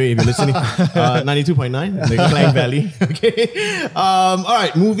hits, by the way, if you're listening. 92.9, the Klang Valley. Okay. All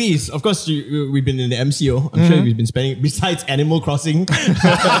right, movies. Of course, we've been in the MCO. I'm sure we've been spending, besides Animal Crossing,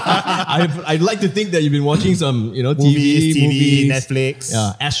 I'd like to think that you've been watching some, Movies, movies, Netflix.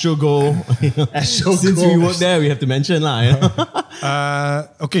 Yeah, Astro Go. Astro Since Go. we work there, we have to mention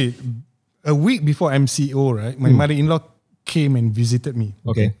okay, a week before MCO, right, my mother-in-law came and visited me.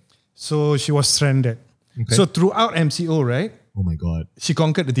 Okay. So she was stranded. Okay. So throughout MCO, right, Oh my god. she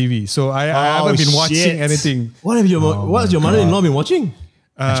conquered the TV. So I haven't been watching shit. anything. What has your mother-in-law been watching?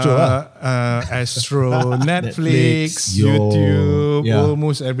 Astro, Netflix, Yo. YouTube, Yeah.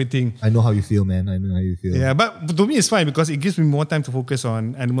 almost everything. I know how you feel, man. I know how you feel. Yeah, but to me it's fine because it gives me more time to focus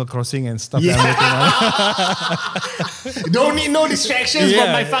on Animal Crossing and stuff that I'm working on. Don't need no distractions from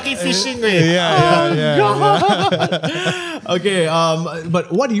my fucking fishing, man. Okay, but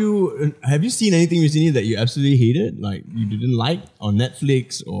have you seen anything recently that you absolutely hated? Like you didn't like on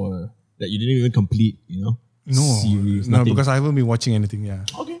Netflix or that you didn't even complete, series? No, Nothing? because I haven't been watching anything, yeah.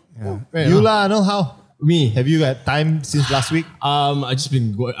 Okay. Yeah. Fair You enough. lah, know how? Me. Have you had time since last week? I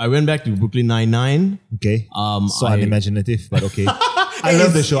went back to Brooklyn Nine-Nine. Okay. So unimaginative, but okay. I It's-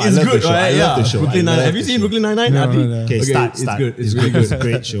 love the show. I it's love good, the show. right? I love the Yeah. show. Brooklyn I love Nine-Nine. Have you the seen show. Brooklyn Nine-Nine? No, Adly? no. Okay, Okay, start. it's good. It's really really good. good. It's a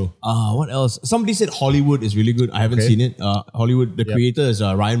great show. What else? Somebody said Hollywood is really good. I haven't Okay. seen it. Hollywood, the creator is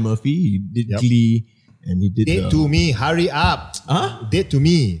Ryan Murphy. He did Yep. Glee. and he did Date to me, hurry up. Huh? Date to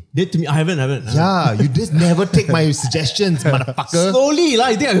me. Date to me. I haven't. Yeah, you just never take my suggestions, motherfucker. Slowly, lah.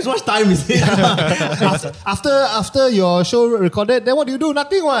 You think I have so much time? Is it? After your show recorded, then what do you do?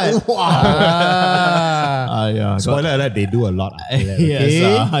 Nothing, what? Yeah. Spoiler alert, they do a lot.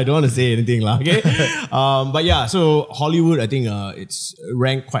 Yes, I don't want to say anything, lah. Okay, but yeah. So Hollywood, I think it's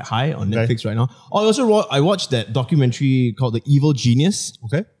ranked quite high on Netflix right now. I watched that documentary called The Evil Genius.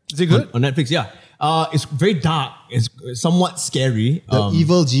 Okay, Is it good? On Netflix? Yeah. It's very dark. It's somewhat scary. The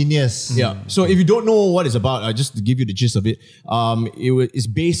Evil Genius. Yeah. So if you don't know what it's about, just to give you the gist of it, it's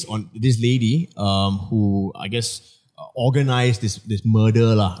based on this lady who I guess organized this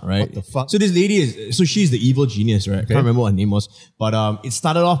murder, lah, right? What the fuck? So this lady she's the evil genius, right? I can't remember what her name was, but it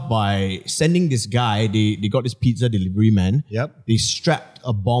started off by sending this guy. They got this pizza delivery man. Yep. They strapped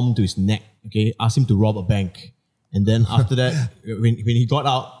a bomb to his neck. Okay, asked him to rob a bank, and then after that, when he got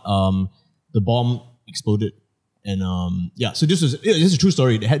out, the bomb exploded. And so this is a true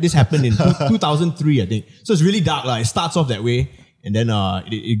story. This happened in 2003, I think. So it's really dark. It starts off that way, and then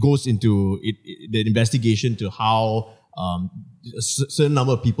it goes into the investigation to how a certain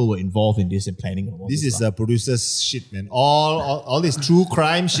number of people were involved in this and planning. This is producer's shit, man. All this true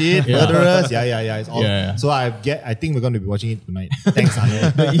crime shit, murderers. Yeah. It's all. Yeah. So I think we're going to be watching it tonight. Thanks,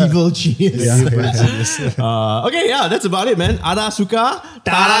 Arnold. The evil genius. Okay, yeah, that's about it, man. Ada suka,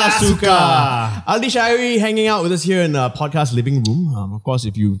 tada suka. Adly Syairi hanging out with us here in the podcast living room. Of course,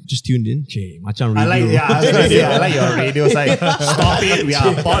 if you just tuned in, macam radio. I like your radio side. Stop it. We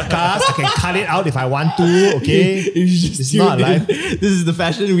are a podcast. I can cut it out if I want to. Okay, it's not live. This is the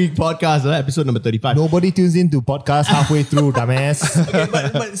Fashion Week podcast, episode number 35. Nobody tunes into podcast halfway through, dumbass. Okay,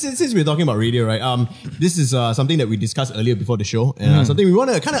 but since we're talking about radio, right? This is something that we discussed earlier before the show, and something we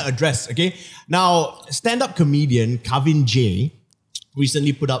want to kind of address. Okay, now stand-up comedian Kavin J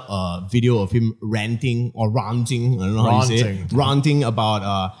recently put up a video of him ranting. I don't know how you say it. Ranting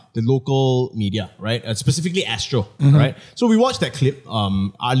about the local media, right? Specifically Astro, right? So we watched that clip,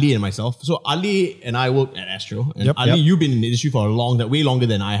 Ali and myself. So Ali and I work at Astro. And Ali, you've been in the industry for way longer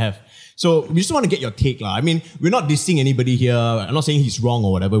than I have. So we just want to get your take. I mean, we're not dissing anybody here. I'm not saying he's wrong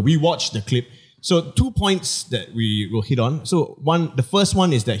or whatever. We watched the clip. So 2 points that we will hit on. So the first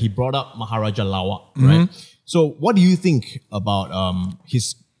one is that he brought up Maharaja Lawak, right? So what do you think about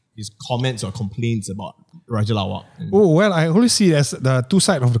his comments or complaints about Raja Lawak? Oh, well, I always see it as the two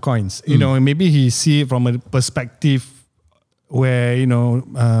sides of the coins. You know, maybe he see it from a perspective where,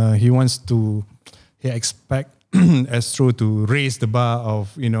 he wants to, he expect Astro to raise the bar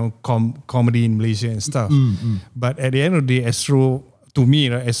of, comedy in Malaysia and stuff. But at the end of the day, Astro, to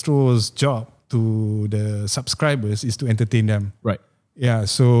me, Astro's job to the subscribers is to entertain them. Right. Yeah,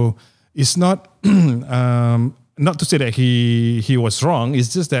 so it's not not to say that he was wrong.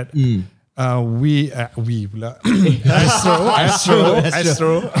 It's just that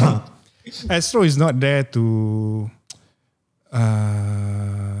Astro is not there to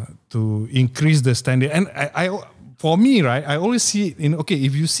increase the standard. And for me, right, I always see it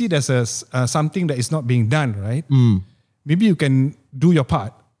if you see there's something that is not being done, right? Maybe you can do your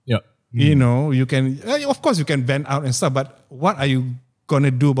part. Yeah. You can, of course you can vent out and stuff, but what are you going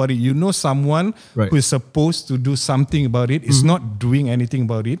to do about it? Someone who is supposed to do something about it is not doing anything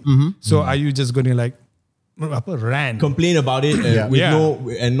about it. So are you just going to rant? Complain about it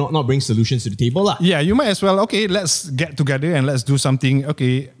and not bring solutions to the table lah. Yeah, you might as well, let's get together and let's do something.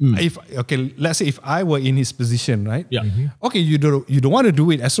 Let's say if I were in his position, right? Yeah. Okay, you don't want to do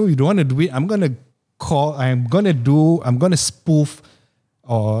it. So you don't want to do it. I'm going to spoof,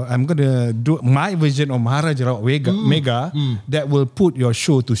 or I'm going to do my version of Maharaja Mega that will put your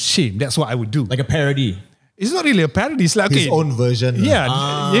show to shame. That's what I would do. Like a parody. It's not really a parody. It's like, his own version. Yeah,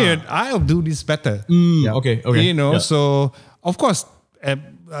 I'll do this better. Okay. So of course,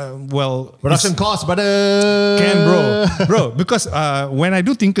 production cost, brother. Bro, because when I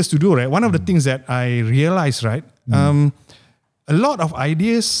do Thinkers to Do, right, one of the things that I realize, right, a lot of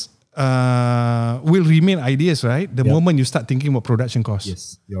ideas will remain ideas, right? The moment you start thinking about production costs.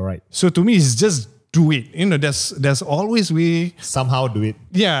 Yes, you're right. So to me, it's just do it. There's always way. Somehow do it.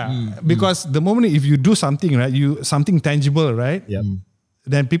 Yeah, because the moment if you do something, right, something tangible, right? Yeah.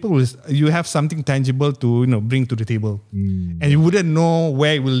 Then you have something tangible to bring to the table, and you wouldn't know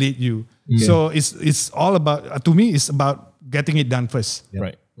where it will lead you. So it's all about, to me, it's about getting it done first.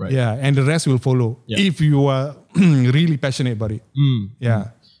 Right. Yeah, and the rest will follow if you are really passionate about it.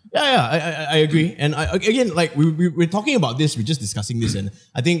 Yeah. Yeah, I agree. And again, like we're talking about this, we're just discussing this, and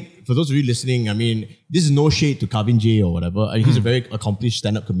I think for those of you listening, I mean, this is no shade to Kavin J or whatever. He's a very accomplished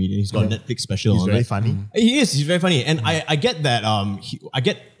stand-up comedian. He's got a Netflix special. He's very funny. He is. He's very funny, and I get that. I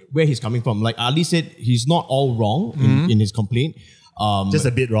get where he's coming from. Like Ali said, he's not all wrong in his complaint. Just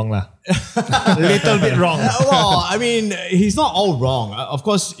a bit wrong lah. Little bit wrong. Well, I mean, he's not all wrong. Of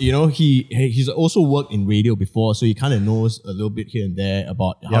course, you know, he's also worked in radio before, so he kind of knows a little bit here and there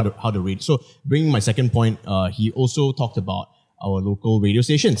about how the radio. So bringing my second point, he also talked about our local radio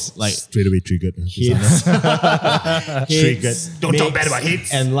stations, like straight away triggered. Hits, Triggered. Don't talk bad about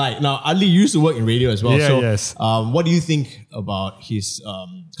hits. and like now Ali used to work in radio as well. Yeah, so, yes. what do you think about his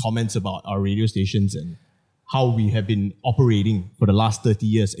comments about our radio stations and how we have been operating for the last 30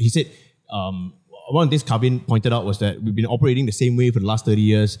 years? He said, one of the things Kabin pointed out was that we've been operating the same way for the last 30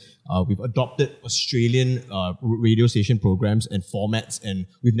 years. We've adopted Australian radio station programs and formats, and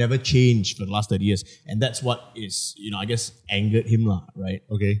we've never changed for the last 30 years. And that's what is, you know, I guess angered him, right?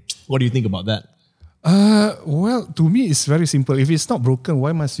 Okay. What do you think about that? Well, to me, it's very simple. If it's not broken,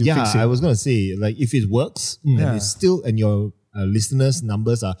 why must you fix it? I was going to say, like, if it works and it's still, and your listeners'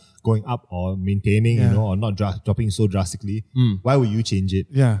 numbers are going up or maintaining, you know, or not dropping so drastically, why would you change it?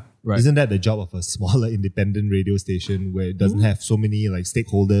 Yeah. Right. Isn't that the job of a smaller independent radio station where it doesn't have so many like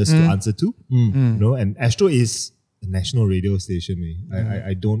stakeholders to answer to? You know, and Astro is a national radio station.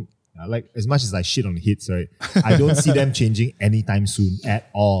 I don't like, as much as I shit on hits, right? I don't see them changing anytime soon at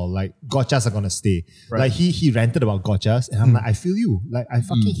all. Like gotchas are gonna stay. Right. Like he ranted about gotchas, and I'm like, I feel you. Like I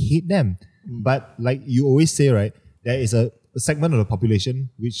fucking hate them. But like you always say, right? There is a segment of the population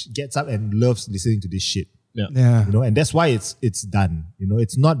which gets up and loves listening to this shit. Yeah. You know, and that's why it's done. You know,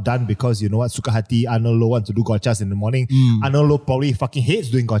 it's not done because, you know what, Sukahati, Arnold Low wants to do gotchas in the morning. Arnold Low probably fucking hates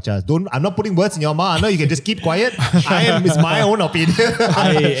doing gotchas. I'm not putting words in your mouth. I know you can just keep quiet. It's my own opinion.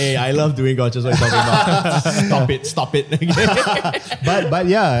 I love doing gotchas. What are you talking about? Stop it. but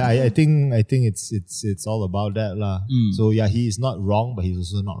yeah, I think it's all about that lah. So yeah, he is not wrong, but he's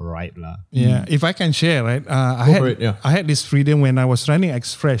also not right lah. Yeah, if I can share, right? I had this freedom when I was running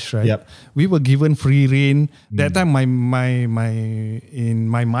Express, right? Yep. We were given free rein. That time, my in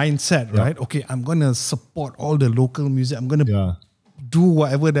my mindset, right? Okay, I'm gonna support all the local music. I'm gonna do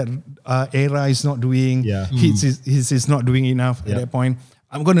whatever that era is not doing. Hits is not doing enough at that point.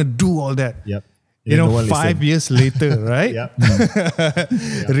 I'm gonna do all that. Yep. You know, 5 years later, right?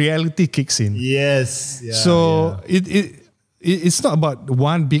 Reality kicks in. Yes. Yeah, so it's not about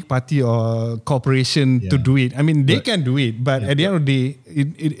one big party or corporation to do it. I mean, they can do it, but at the end of the day,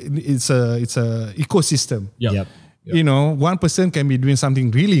 it's a ecosystem. Yep. You know, one person can be doing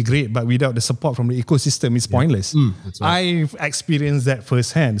something really great, but without the support from the ecosystem, it's pointless. That's right. I've experienced that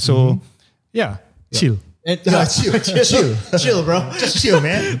firsthand. So, chill. Chill, bro. Just chill,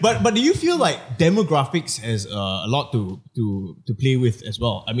 man. But do you feel like demographics has a lot to play with as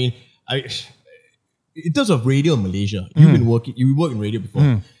well? I mean, in terms of radio in Malaysia, you work in radio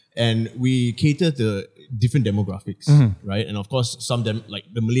before, and we cater to different demographics, right? And of course, like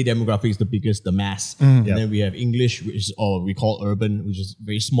the Malay demographic is the biggest, the mass, and then we have English, which is, or we call urban, which is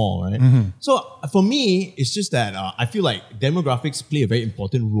very small, right? So for me, it's just that I feel like demographics play a very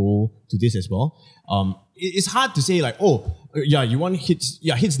important role to this as well. It's hard to say like, you want hits,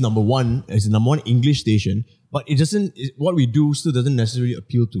 hits number one as the number one English station, but it doesn't. What we do still doesn't necessarily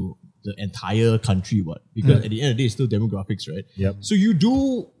appeal to the entire country, because at the end of the day, it's still demographics, right? Yep. So you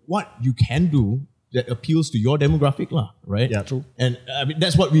do what you can do that appeals to your demographic, right? Yeah, true. And I mean,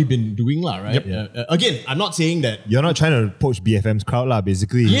 that's what we've been doing, right? Yep. Again, I'm not saying that You're not trying to poach BFM's crowd lah,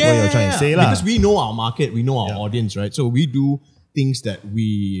 basically. What you're trying to say lah. because we know our market, we know our audience, right? So we do things that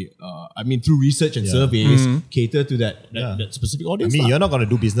we, through research and surveys, cater to that specific I audience. mean, you're not going to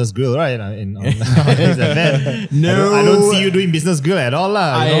do business grill, right? On this event. No. I don't see you doing business grill at all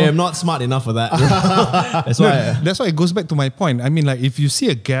lah. I am not smart enough for that. That's why It goes back to my point. I mean, like, if you see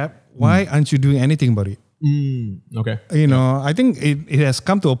a gap, why aren't you doing anything about it? Okay. You know, I think it has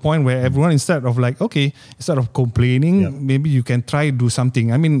come to a point where everyone, instead of complaining, maybe you can try to do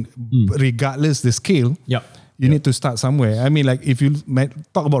something. I mean, regardless the scale, you need to start somewhere. I mean, like, if you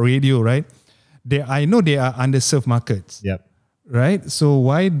talk about radio, right? I know they are underserved markets. Yep. Right? So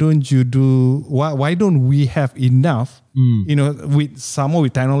why don't we have enough, you know,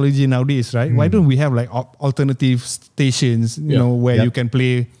 with technology nowadays, right? Why don't we have like alternative stations, you know, where you can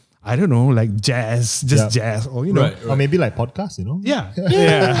play, I don't know, like jazz, jazz, or, you know. Right. Or maybe like podcasts, you know? Yeah.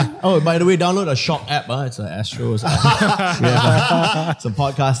 Oh, by the way, download a Shock app. It's an Astro. We have some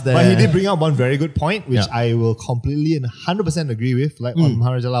podcasts there. But he did bring up one very good point, which I will completely and 100% agree with. Like on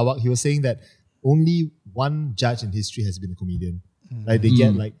Maharaja Lawak, he was saying that only one judge in history has been a comedian. Like they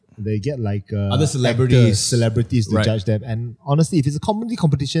get like They get like other celebrities, celebrities to judge them. And honestly, if it's a comedy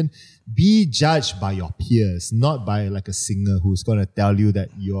competition, be judged by your peers, not by like a singer who's going to tell you that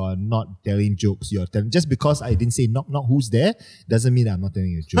you are not telling jokes. You're telling just because I didn't say knock knock who's there doesn't mean that I'm not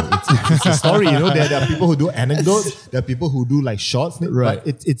telling you a joke. It's a story, you know. There are people who do anecdotes. There are people who do like shorts. Right.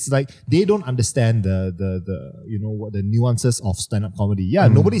 But it's like they don't understand the you know what the nuances of stand-up comedy. Yeah,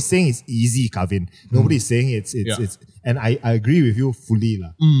 nobody's saying it's easy, Kavin. Nobody's saying it's and I agree with you fully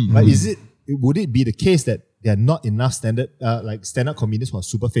lah. But would it be the case that there are not enough stand-up comedians who are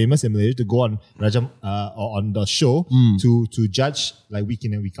super famous in Malaysia to go on Rajam or on the show to judge like week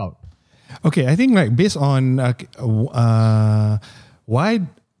in and week out? Okay, I think like based on why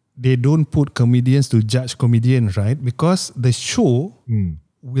they don't put comedians to judge comedians, right? Because the show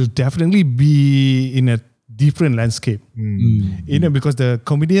will definitely be in a different landscape. You know, because the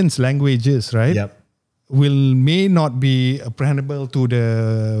comedians' languages, right? Yep. May not be apprehendable to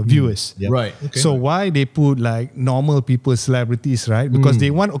the viewers. Yep. Right. Okay. So why they put like normal people, celebrities, right? Because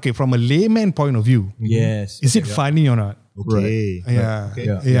they want, okay, from a layman point of view, Yes. is it funny or not? Okay. Yeah.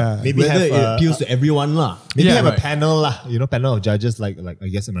 Okay. Yeah. Maybe Whether have it appeals to everyone lah. maybe have right. a panel lah. You know, panel of judges like I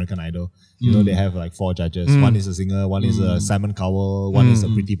guess American Idol. You know, they have like 4 judges. One is a singer, one is a Simon Cowell, one is a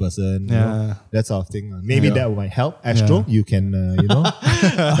pretty person. You know, that sort of thing. Maybe that might help. Astro, you can you know,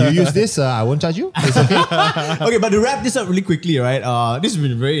 you use this. I won't charge you. It's okay. Okay, but to wrap this up really quickly, right? This has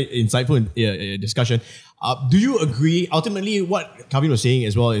been a very insightful discussion. Do you agree? Ultimately, what Kavin was saying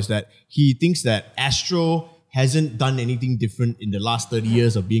as well is that he thinks that Astro hasn't done anything different in the last 30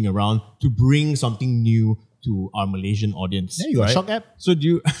 years of being around to bring something new to our Malaysian audience. Yeah, you got a Shock app. So do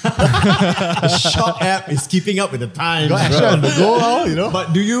you... The Shock app is keeping up with the times. Got Astro on the go, you know.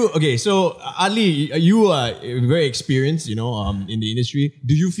 But do you... Okay, so Adly, you are very experienced, you know, in the industry.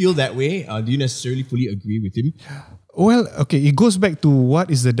 Do you feel that way? Do you necessarily fully agree with him? Well, okay, it goes back to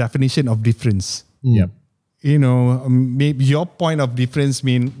what is the definition of difference. Yep. You know, maybe your point of difference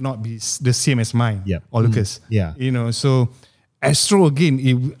may not be the same as mine or Lucas. Yeah. You know, so Astro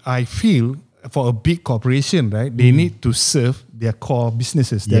again, I feel for a big corporation, right, they need to serve their core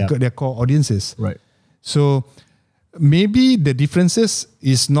businesses, their core audiences. Right. So maybe the differences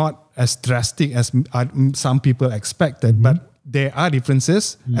is not as drastic as some people expected, but there are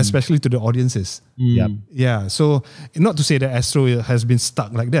differences, especially to the audiences. Yeah. So not to say that Astro has been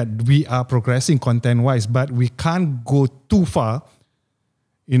stuck like that. We are progressing content-wise, but we can't go too far,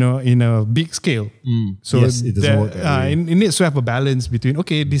 you know, in a big scale. So yes, it doesn't work that way. it needs to have a balance between,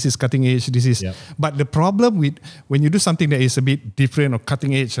 okay, this is cutting edge, this is... But the problem with when you do something that is a bit different or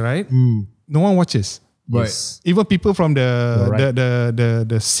cutting edge, right? No one watches. Right. Yes. Even people from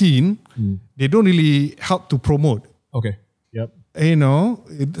the scene, they don't really help to promote. Okay. Yep. You know,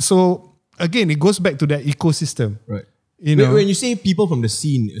 so again, it goes back to that ecosystem. Right. You know, when you say people from the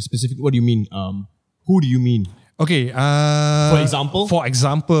scene specifically, what do you mean? Who do you mean? okay. For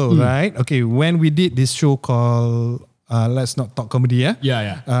example? Right? Okay, when we did this show called Let's Not Talk Comedy,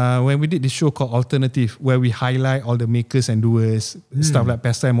 Yeah. when we did this show called Alternative, where we highlight all the makers and doers, stuff like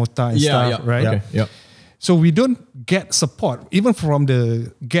Pesta and Mota and stuff, right? Okay. Yeah. So we don't get support even from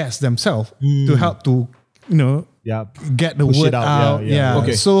the guests themselves to help to, you know, get the Push word it out. out. Yeah.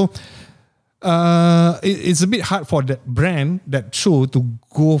 Okay. So it's a bit hard for that brand, that show, to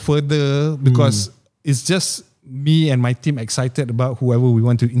go further because it's just me and my team excited about whoever we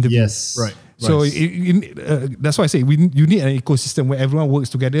want to interview. Yes. Right. So that's why I say you need an ecosystem where everyone works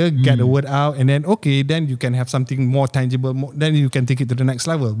together, get the word out, and then then you can have something more tangible. Then you can take it to the next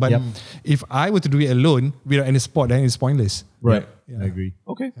level. But if I were to do it alone without any support, then it's pointless. Right. I agree.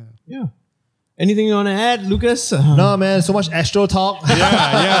 Okay. Yeah. Anything you want to add, Lucas? No, man, so much Astro talk.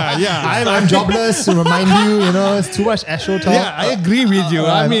 Yeah. I'm jobless to remind you, you know, it's too much Astro talk. Yeah, I agree with you.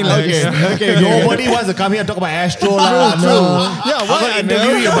 I mean, like, Okay. Nobody wants to come here and talk about Astro. No. yeah, I'm going to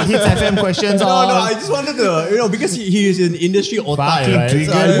interview you about Hits FM questions. No, I just wanted to, you know, because he is an industry otai, Fucking right?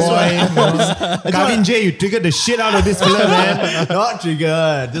 triggered, boy. Kavin J, you triggered the shit out of this fella, man. Not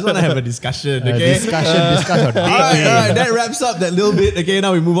triggered. Just want to have a discussion, okay? Discuss your dick. All right, that wraps up that little bit. Okay,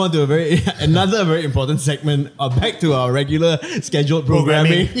 now we move on to another very important segment. Back to our regular scheduled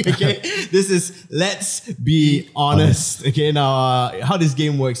programming. Okay, this is Let's Be Honest. Okay, now how this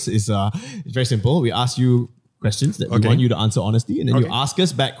game works is it's very simple. We ask you questions that we want you to answer honestly, and then you ask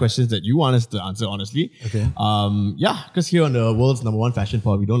us back questions that you want us to answer honestly. Okay. Because here on the world's #1 fashion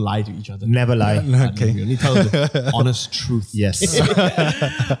pod, we don't lie to each other. Never lie. Okay. We only tell the honest truth. Yes. All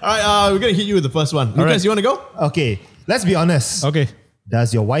right, we're gonna hit you with the first one. Lucas, you want to go? Okay, let's be honest. Okay.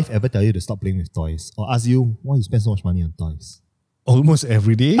 Does your wife ever tell you to stop playing with toys? Or ask you why you spend so much money on toys? Almost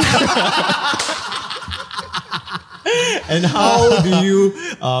every day. And how do you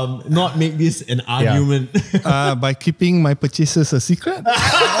not make this an argument? By keeping my purchases a secret.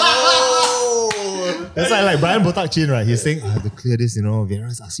 That's like Brian Botak Chin, right? He's saying, I have to clear this,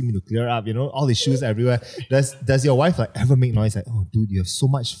 Vera's asking me to clear up, all the shoes everywhere. Does your wife like ever make noise like, oh dude, you have so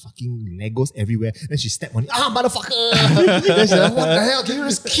much fucking Legos everywhere? Then she stepped on it, motherfucker! Then she's like, what the hell? Can you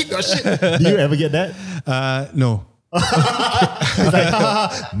just keep your shit? Do you ever get that? No. It's like,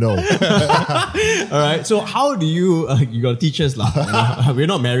 no. All right. So how do you gotta teach us lah? We're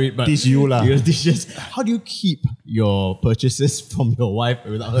not married, but Teach you lah. You gotta teach us. How do you keep your purchases from your wife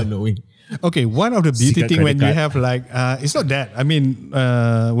without her knowing? Okay, one of the beauty Secret thing when credit you have like, it's not that. I mean,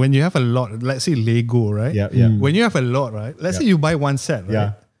 when you have a lot, let's say Lego, right? Yeah. When you have a lot, right? Let's say you buy one set, right?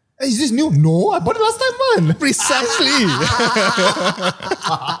 Yeah. Hey, is this new? No, I bought it last time, man. Precisely.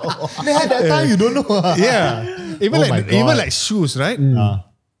 They had that time, you don't know. Yeah. Even Oh my God. even like shoes, right?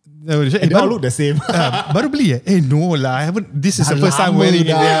 They all look the same. Baru beli no lah, I haven't. This is the first time wearing it.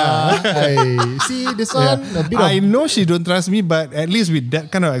 Yeah. Hey, see this one? A bit I of know she don't trust me, but at least with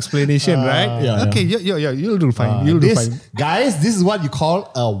that kind of explanation, right? Yeah, Okay, yeah, you'll do fine. You'll do fine. Guys, this is what you call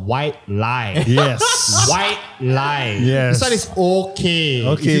a white lie. Yes. White lie. Yes. This one is okay.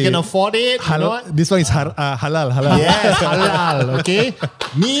 If you can afford it, you know what? This one is halal. Yes, halal. Okay.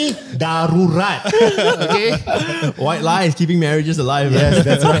 Ni darurat. Okay. White lie is keeping marriages alive. Yes,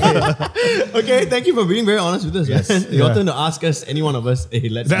 that's right. Okay, thank you for being very honest with us. Yes. Man. Your turn to ask us, any one of us. Hey,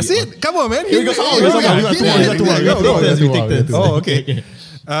 let's. That's be it. honest. Come on, man. Here we go. We got two more. We take turns. Oh, okay.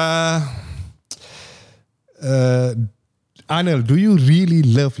 Arnold, do you really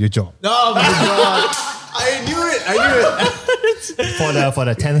love your job? Oh my God. I knew it. For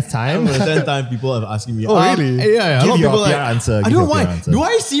the 10th time. For the 10th time, people have asking me. Oh, really? Yeah. A Give lot of your people PR answer. I Give don't know your why. PR answer. Do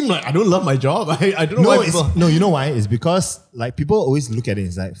I seem like I don't love my job? I don't know why people. No, you know why? It's because like people always look at it.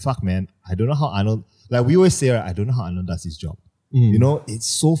 It's like, fuck, man. I don't know how Arnold. Like we always say, right, I don't know how Arnold does his job. It's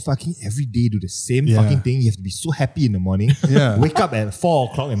so fucking every day do the same fucking thing. You have to be so happy in the morning. Yeah. Wake up at 4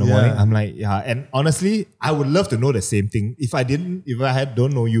 o'clock in the morning. I'm like, yeah. And honestly, I would love to know the same thing. If I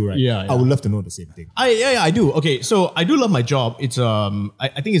don't know you, right? Yeah. I would love to know the same thing. I do. Okay, so I do love my job. It's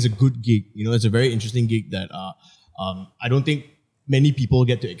I think it's a good gig. It's a very interesting gig that I don't think many people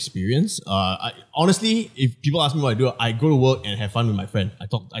get to experience. Honestly, if people ask me what I do, I go to work and have fun with my friend. I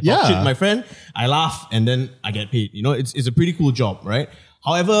talk shit with my friend, I laugh, and then I get paid. It's a pretty cool job, right?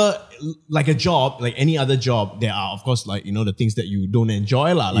 However, like a job, like any other job, there are of course like the things that you don't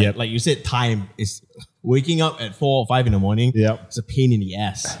enjoy lah. Like you said, time is waking up at 4 or 5 in the morning. It's a pain in the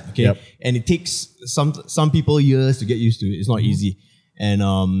ass. Okay, and it takes some people years to get used to it. It's not easy. And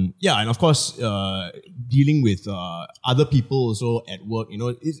and of course, dealing with other people also at work,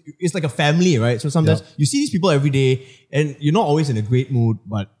 it's like a family, right? So sometimes you see these people every day and you're not always in a great mood,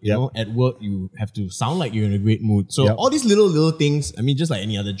 but at work you have to sound like you're in a great mood. So all these little things, I mean, just like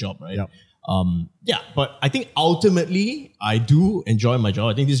any other job, right? But I think ultimately I do enjoy my job.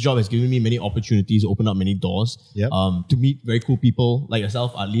 I think this job has given me many opportunities, opened up many doors to meet very cool people like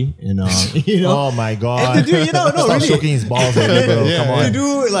yourself, Adly, and Oh my God. and to do, Stop really. shaking his balls at me, bro. Come on. To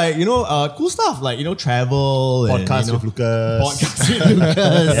do like, cool stuff like, travel. Podcast and, with Lucas. Podcast with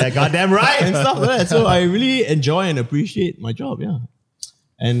Lucas. Yeah, goddamn right. And stuff like that. So I really enjoy and appreciate my job,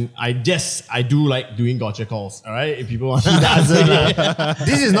 And I do like doing gotcha calls, all right? If people want to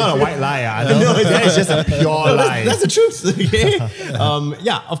This is not a white lie. No, that is just a pure lie. That's the truth, okay?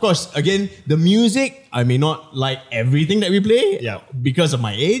 Of course, again, the music, I may not like everything that we play because of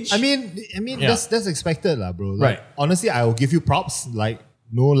my age. I mean, that's expected, lah, bro. Like, Right. Honestly, I will give you props. Like,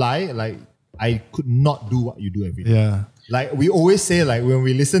 no lie. Like, I could not do what you do every day. Yeah. Like, we always say, like, when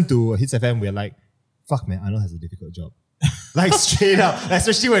we listen to Hits FM, we're like, fuck, man, Arnold has a difficult job. Like, straight up.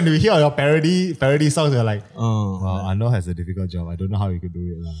 Especially when we hear your parody songs, we're like, wow, Arnold has a difficult job. I don't know how he could do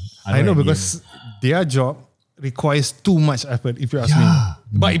it. I know because their job requires too much effort, if you ask me.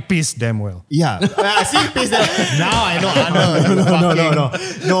 But it pays them well. Yeah. I see you face that. Now I know Arnold.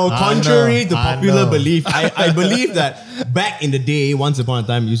 No, contrary to popular belief, I believe that back in the day, once upon a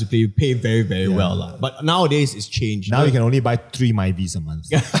time, you used to pay very, very well. But nowadays, it's changed. Now you can only buy 3 Myvis a month.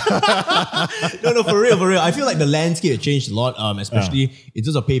 No, for real. I feel like the landscape has changed a lot, especially in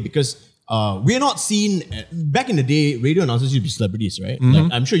terms of pay, because we're not seen back in the day. Radio announcers used to be celebrities, right?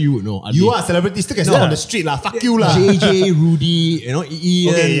 Like, I'm sure you would know. You are a celebrity, still can stand on the street lah. Fuck you lah. JJ, Rudy,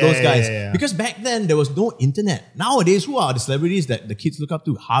 Ian, those guys. Yeah. Because back then there was no internet. Nowadays, who are the celebrities that the kids look up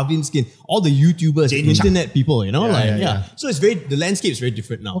to? Harvin Skin, all the YouTubers, internet people. So it's the landscape is very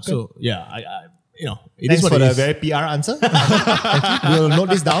different now. Okay. So it Thanks is what for it the is. very PR answer. We'll note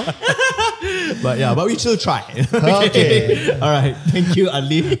this down. But we still try. Okay. All right. Thank you,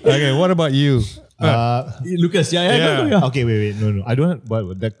 Adly. Okay, what about you? Lucas, go. Okay, wait. No. I don't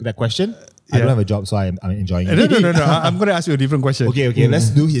have that question. I don't have a job, so I'm enjoying it. No. I'm going to ask you a different question. Okay. Let's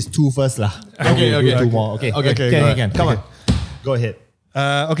do his two first lah. Okay. Two more. Okay. Can. Come on. Go ahead.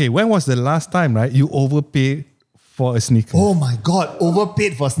 Okay, when was the last time, right, you overpaid for a sneaker? Oh my God,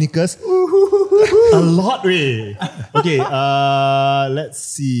 overpaid for sneakers? A lot, way. Okay, let's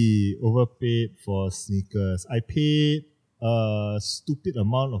see. Overpaid for sneakers. I paid a stupid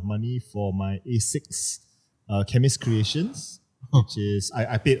amount of money for my A6 Chemist Creations, which is,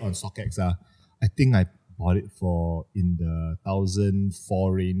 I paid on StockX. I think I bought it for in the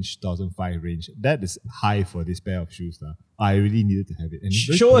 1,004 range, 1,005 range. That is high for this pair of shoes. I really needed to have it. And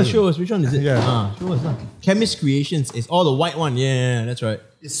show us. Which one is it? Yeah. Show us. Chemist Creations. It's all the white one. Yeah, that's right.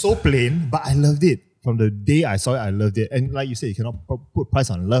 it's so plain, but I loved it. From the day I saw it, I loved it. And like you said, you cannot put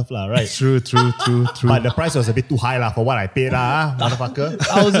price on love, right? True. But the price was a bit too high for what I paid, motherfucker.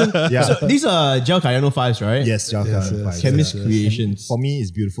 1,000. Yeah. So these are Gel Cayano 5s, right? Yes, Gel Cayano 5s. Chemist Creations. For me,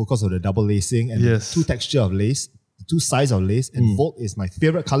 it's beautiful because of the double lacing and the two texture of lace, two size of lace. And Volt is my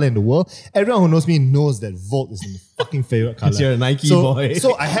favorite color in the world. Everyone who knows me knows that Volt is my fucking favorite color. You're a Nike boy.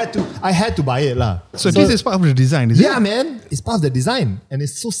 So I had to buy it So this is part of the design, is it? Yeah, man. It's part of the design. And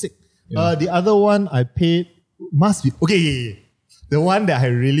it's so sick. Yeah. The other one I paid must be... Okay. The one that I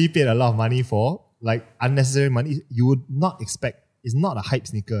really paid a lot of money for, like unnecessary money, you would not expect. It's not a hype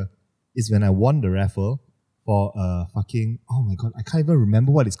sneaker. It's when I won the raffle for a fucking... Oh my God. I can't even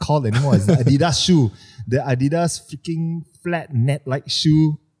remember what it's called anymore. It's the Adidas shoe. The Adidas freaking flat net-like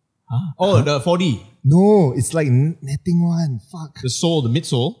shoe. Huh? Oh, the 4D. No, it's like netting one. Fuck. The sole, the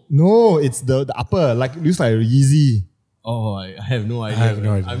midsole. No, it's the upper. Like, it looks like a Yeezy. Oh, I have no idea. I have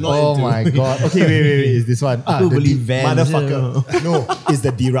no idea. I'm not Oh into my God. Okay, wait. Is this one? I don't believe Vans. Motherfucker. No, it's the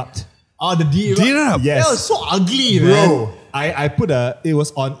Derupt. Oh, the D-Rup. Yes. That was so ugly, man. Bro, I put it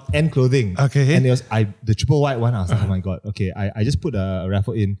was on end clothing. Okay. And it was the triple white one. I was like, oh my God. Okay, I just put a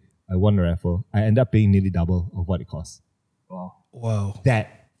raffle in. I won the raffle. I ended up paying nearly double of what it cost. Wow.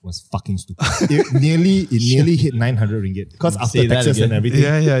 That was fucking stupid. It nearly hit 900 ringgit. Because after taxes and everything.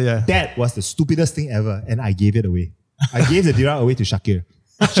 Yeah. That was the stupidest thing ever. And I gave it away. I gave the Derupt away to Shakir.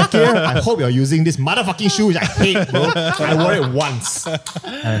 Shakir, I hope you're using this motherfucking shoe which I hate, bro. I wore it once.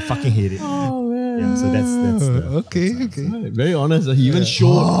 And I fucking hate it. Oh, man. Yeah, so that's Okay. Very honest. He even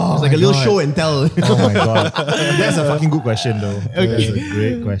showed. It's like a little show and tell. Oh my God. That's a fucking good question though. Okay. That's a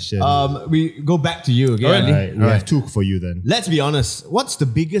great question. We go back to you, okay? Alright, we have two for you then. Let's be honest. What's the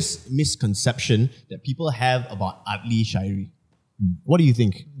biggest misconception that people have about Adly Syairi? What do you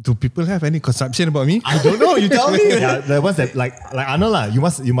think? Do people have any conception about me? I don't know. You tell me. Yeah, the ones that like Arnold, you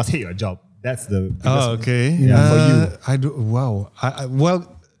must hate your job. That's the biggest Oh, okay. Yeah, for you. I do. Wow.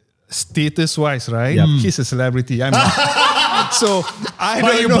 Well, status-wise, right? Yep. He's a celebrity. I'm not. So I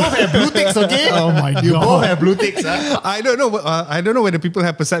don't you know. both have blue ticks, okay? Oh my God. You both have blue ticks, huh? I don't know. I don't know whether people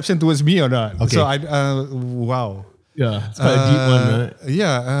have perception towards me or not. Okay. So wow. Yeah, it's quite a deep one, right?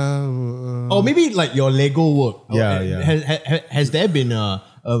 Yeah. Or maybe like your Lego work. Yeah. Has there been a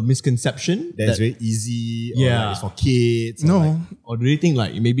misconception That's very easy. Or Yeah. like it's for kids. No. Or like, or do you think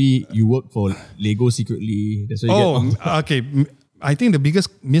like maybe you work for Lego secretly? That's why you get, Okay. I think the biggest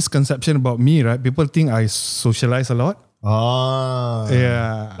misconception about me, right? People think I socialize a lot.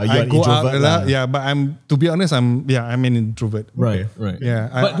 Yeah, You're I an go out introvert a lot. lah. Yeah, but to be honest, I'm an introvert. right. Yeah,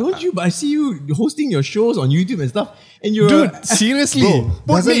 But I see you hosting your shows on YouTube and stuff, and you're Dude, seriously, Bro,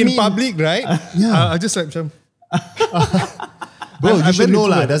 put doesn't me in mean- public, right? I just like, Bro, you I'm should very know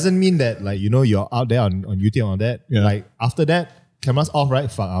introvert. doesn't mean that like you're out there on YouTube and all that. Yeah. Like after that, cameras off, right?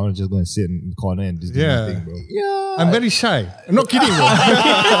 Fuck, I want to just go and sit in the corner and just do Yeah. nothing, bro. yeah. I'm very shy. I'm not kidding, bro.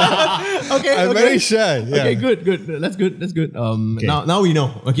 okay. I'm very shy. Yeah. Okay, good. That's good. Now we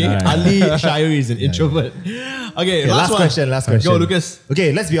know. Okay, Alright. Adly Syairi is an introvert. Okay, Last question. Go, Lucas.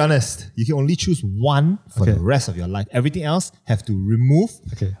 Okay, let's be honest. You can only choose one for the rest of your life. Everything else have to remove,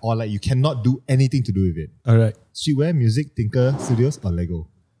 Okay. or like you cannot do anything to do with it. All right. Streetwear, music, Tinker Studios, or Lego.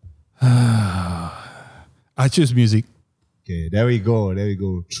 I choose music. Okay, there we go.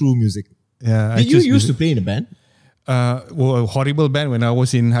 True music. Yeah. Did you used to play in a band? Well, a horrible band when I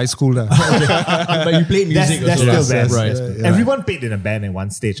was in high school. But you played music That's also. still band. Right. Yeah. Everyone played in a band at one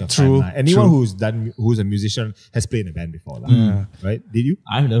stage of True, time. Lah. Anyone true. who's a musician has played in a band before. Lah. Right? Did you?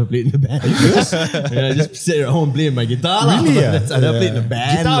 I've never played in a band. I just sit at home and play my guitar. Really? I never played in a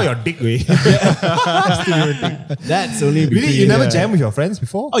band. Guitar or your dick way? That's only Really? between, You never jammed with your friends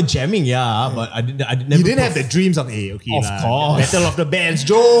before? Oh, jamming, yeah, but I didn't never. You didn't have the dreams of, hey, okay, Of lah, course. Battle of the Bands,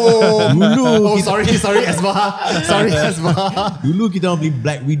 Joe. Oh, sorry, Esma. Sorry Asma. Dulu kita orang beli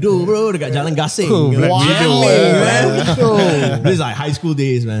Black Widow bro dekat Jalan Gasing. Black Widow, man. This is like high school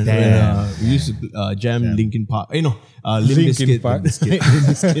days, man. When, we used to jam Linkin Park. Limp Linkin Bizkit. Park.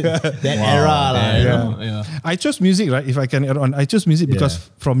 That era lah. Yeah. I chose music, right? If I can add on, I chose music because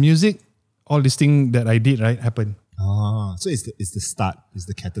from music, all this thing that I did, right, happened. So it's the start, it's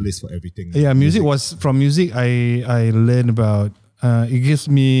the catalyst for everything. Yeah, music was from music. I learned about. It gives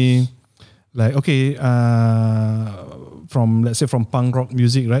me like from let's say from punk rock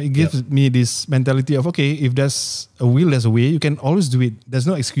music, right? It gives me this mentality of if there's a will, there's a way. You can always do it. There's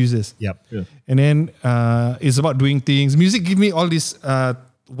no excuses. Yep. Yeah. And then it's about doing things. Music give me all this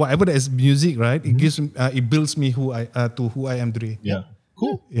whatever that is music, right? It gives it builds me who I am today. Yeah.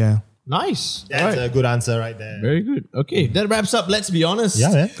 Cool. Yeah. Nice. That's a good answer right there. Very good. Okay, that wraps up. Let's be honest.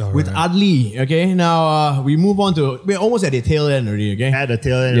 Yeah, man. With Adly. Okay, now we move on to. We're almost at the tail end already. Okay, At the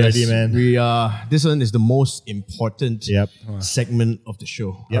tail end already, man. We this one is the most important segment of the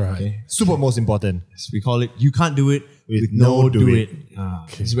show. Yep. Okay. Super most important. We call it "You Can't Do It with No Do It."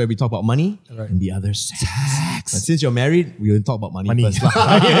 This is where we talk about money and the other sex. But since you're married, we will talk about money first.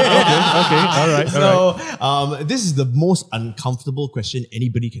 Okay. All right. So this is the most uncomfortable question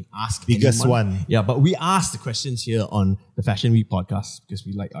anybody can ask. Biggest anyone. one. Yeah, but we ask the questions here on the Fashion Week podcast because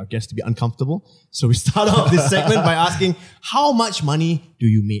we like our guests to be uncomfortable. So we start off this segment by asking, how much money do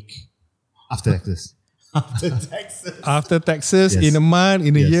you make? After taxes. After taxes, Yes. in a month,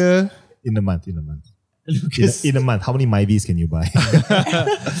 in a year. In a month. Lucas. In a month, how many Myvies can you buy?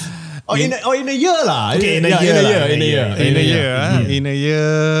 In a year lah. Okay, in a year.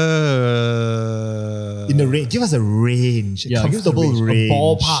 In a range. Give us a range. Yeah, give us a comfortable range. a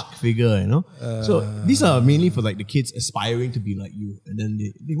ballpark figure, you know. So these are mainly for like the kids aspiring to be like you, and then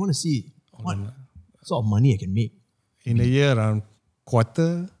they want to see what sort of money I can make. In a year, around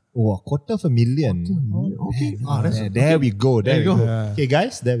quarter. Oh, $250,000. Okay, There we go. There we go. Yeah. Okay,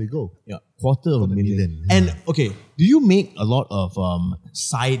 guys, there we go. Yeah, $250,000. $250,000. And okay, do you make a lot of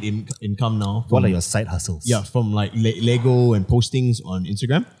side income now? What are your side hustles? Yeah, from like Lego and postings on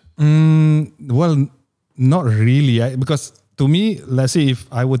Instagram? Well, not really. Because to me, let's say if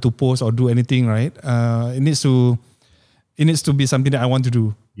I were to post or do anything, right, it needs to be something that I want to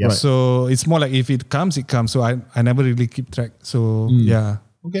do. Yeah. Right. So it's more like if it comes, it comes. So I never really keep track. So yeah.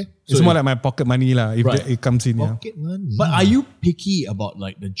 Okay. It's more like my pocket money lah. If it comes in, Pocket money. But are you picky about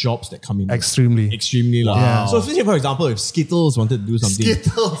like the jobs that come in? Extremely. Extremely. Wow. Yeah. So for example, if Skittles wanted to do something,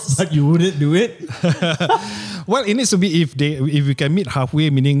 Skittles. but you wouldn't do it? Well, it needs to be if we can meet halfway,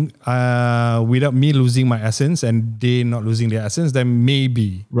 meaning without me losing my essence and they not losing their essence, then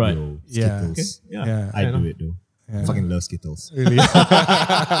maybe. Right. Yo, Yeah. Skittles. Yeah. I do it though. I fucking love Skittles. Really?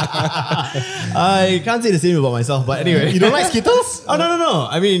 I can't say the same about myself, but anyway. You don't like Skittles? Oh, no.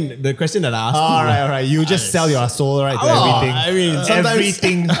 I mean, the question that I asked. All right. You just sell your soul, right, to everything. I mean, sometimes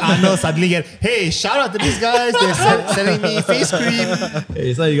everything. Arnold suddenly get, hey, shout out to these guys. They're selling me face cream.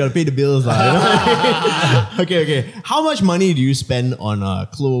 Hey, so you gotta pay the bills, lah. You know? Okay. How much money do you spend on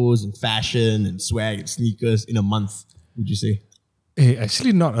clothes and fashion and swag and sneakers in a month, would you say?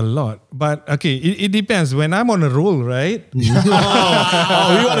 Actually, not a lot. But okay, it depends. When I'm on a roll, right? We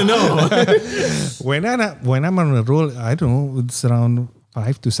want to know. when I'm on a roll, I don't know, it's around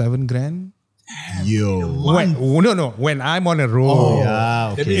 5 to 7 grand. Yo. No. When I'm on a roll,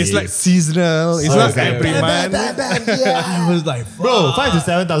 Yeah, okay. it's like seasonal. It's not every month. I was like, Bro, 5 to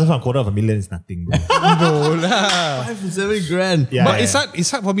 7,000 from $250,000 is nothing, bro. No lah. 5 to 7 grand. Yeah, But yeah.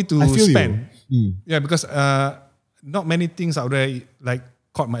 it's hard for me to I feel spend. you. Yeah, because not many things out there like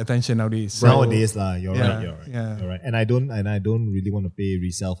caught my attention nowadays. So, Nowadays, you're Yeah, right. You're right. yeah. You're right. And I don't really want to pay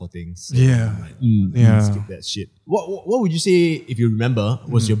resale for things. So Yeah. Yeah. skip that shit. What would you say, if you remember,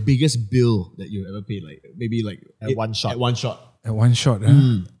 was your biggest bill that you ever paid? Like maybe like At one shot. At one shot. At one shot.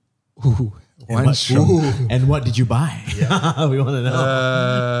 Ooh, one shot. And what did you buy? We want to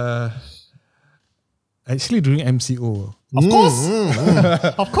know. Actually during MCO. Of course.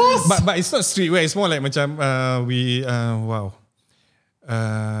 Of course. But it's not streetwear. It's more like macam wow.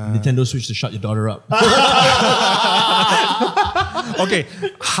 Nintendo Switch to shut your daughter up. Okay,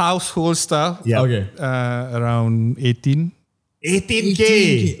 household stuff. Yeah. Okay. Around 18.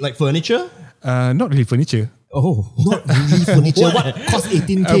 18K. Like furniture? Not really furniture. Oh. Not really furniture. What cost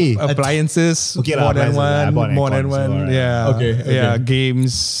 18K? Appliances. Okay more lah, than appliances. I bought one. More than aircons, so one. alright. Yeah. Okay. Yeah.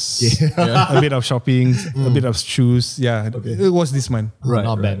 Games. A bit of shopping. A bit of shoes. Yeah. It was this month. Right,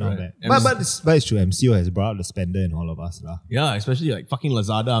 Not right, bad, not right. bad. But it's true. MCO has brought out the spender in all of us. Lah. Yeah, especially like fucking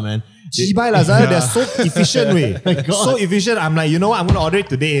Lazada, man. Jibai Lazada, they're so efficient, way. So efficient. I'm like, you know what? I'm gonna order it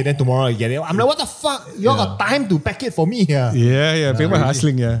today, then tomorrow I get it. I'm like, what the fuck? You all got time to pack it for me here? Yeah. People are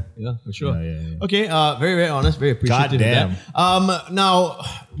hustling, Yeah, for sure. Yeah. Okay, very, very honest, very appreciative God of that. Now,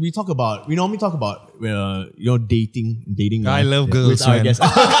 we normally talk about, dating. I love girls, with our man. guests.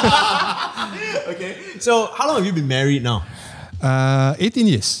 Okay, so how long have you been married now? 18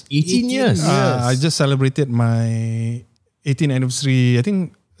 years. 18 years. I just celebrated my 18th anniversary, I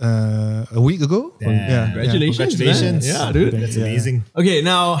think, a week ago. Damn. Congratulations. Man. Yeah, dude. That's amazing. Okay,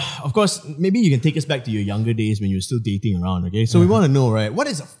 now, of course, maybe you can take us back to your younger days when you were still dating around, okay? So we want to know, right, what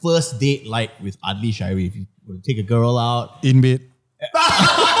is a first date like with Adly Syairi? If you were to take a girl out. In bed.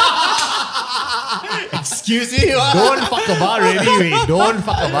 Excuse me? Don't fuck about, really, wait. Don't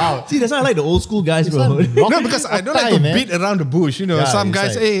fuck about. See, that's why I like the old school guys, bro. No, because I don't like to beat around the bush. You know, Yeah, some it's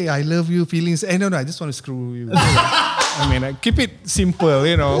guys, like- hey, I love you, feelings. Hey, no, I just want to screw you. I mean, I keep it simple,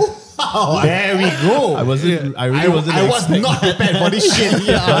 you know. There we go. I wasn't. I really wasn't. I was not prepared for this shit.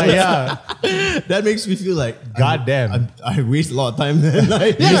 Yeah. That makes me feel like God damn. I waste a lot of time.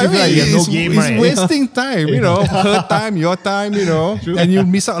 Like, Yeah, I mean, you have no game, it's right? wasting time, you know. Her time, your time, you know. And you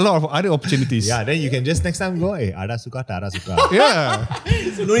miss out a lot of other opportunities. Yeah, then you can just next time go, hey, ada suka, tak ada suka. Yeah.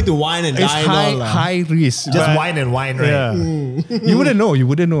 so no need to wine and It's dine all. high risk. Just but- wine and wine, right? Yeah. You wouldn't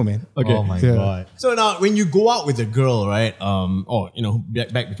know, man. Okay. Oh my Yeah. God. So now, when you go out with a girl, right?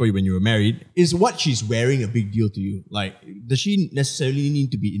 Back before when you were married, is what she's wearing a big deal to you? Like, does she necessarily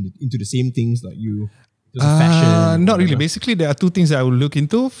need to be into the same things like you? Just fashion? Not really. Basically, there are two things that I will look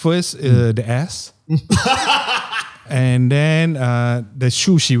into. First, the ass. And then the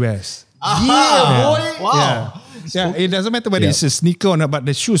shoe she wears. Wow. Yeah, it doesn't matter whether it's a sneaker or not, but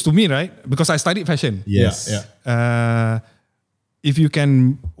the shoes to me, right? Because I studied fashion. Yes. Yeah. If you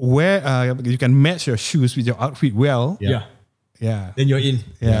can wear, you can match your shoes with your outfit well. Yeah. Yeah. Then you're in.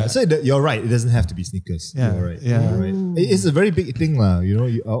 Yeah. So you're right. It doesn't have to be sneakers. Yeah, You're right. yeah. You're right. It's a very big thing, lah. You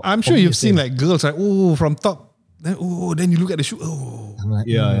know. I'm sure you've seen like girls like, oh, from top. Then you look at the shoe. Oh, I'm like,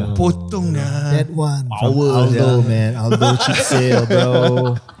 Yeah. potong lah. that one from Aldo, man. Aldo cheap sale,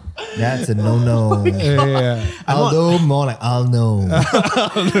 bro. That's a no. Yeah. Aldo more like I'll know.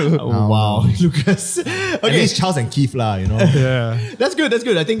 Oh, wow, Lucas. At Okay, least Charles and Keith, lah. You know. Yeah. that's good.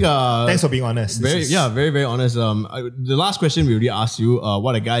 I think. Thanks for being honest. Very, very honest. The last question we already asked you,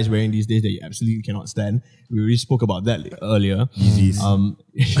 what are guys wearing these days that you absolutely cannot stand? We already spoke about that earlier. Yeezys.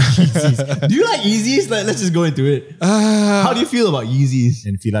 Yeezys. Do you like Yeezys? Let's just go into it. How do you feel about Yeezys?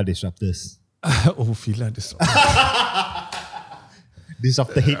 And Fila Disruptors. Fila this.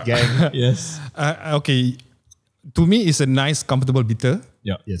 Disruptor hate gang. Yes. Okay. To me, it's a nice, comfortable beater.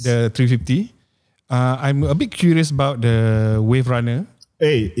 Yeah. Yes. The 350. I'm a bit curious about the Wave Runner.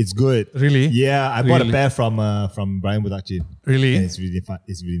 Hey, it's good. Really? Yeah, I bought a Really? pair from Brian Budakchin. Really? And it's really fun.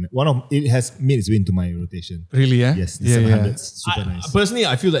 It's really it has made its way into my rotation. Really, yeah? Yes, the Yeah, 700s. Super I- nice. Personally,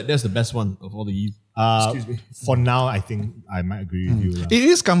 I feel that that's the best one of all the Yeezys. Excuse me. For now, I think I might agree with you. lah. It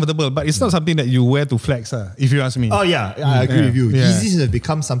is comfortable, but it's not something that you wear to flex, if you ask me. Oh yeah, I agree with you. Yeah. Yeezys have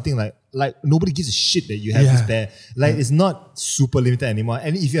become something like nobody gives a shit that you have this pair. Like it's not super limited anymore.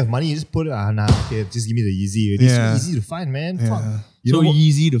 And if you have money, you just put it. Okay, just give me the Yeezy. It's so Yeah. easy to find, man. Yeah. Fuck. So what-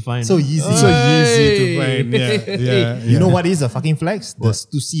 easy to find. So easy. So easy to Hey. find. Yeah. You know what is a fucking flex? The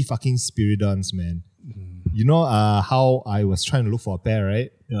Stussy fucking Spiridons, man. You know how I was trying to look for a pair, right?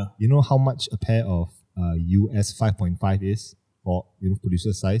 Yeah. You know how much a pair of US 5.5 is for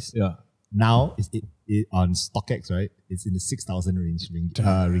producer size? Yeah. Now it on StockX, right? It's in the 6,000 range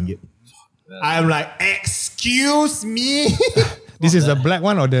ringgit. I'm like, excuse me. This is the black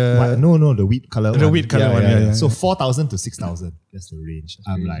one or the... No, the wheat color. The one. wheat colour one, yeah. So 4,000 to 6,000. That's the range.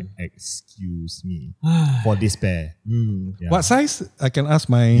 I'm like, excuse me, for this pair. Yeah. What size? I can ask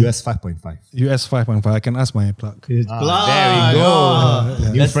my... US 5.5. US 5.5. I can ask my plug. There we go.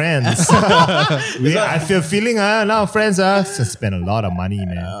 New friends. I feel feeling now friends spend a lot of money,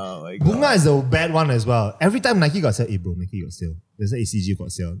 man. Oh my God. Bunga is the bad one as well. Every time Nike got sale, hey bro, Nike got sale. There's an ACG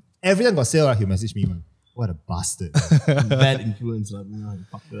got sale. Every time got sale, he'll message me, man. What a bastard. Bad influence, like,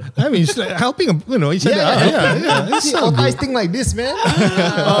 fucker. I mean, it's like helping each other out. Yeah. It's See, so all good. guys think like this, man.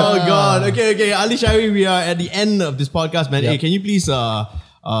 Oh God. Okay. Adly Syairi, we are at the end of this podcast, man. Hey, can you please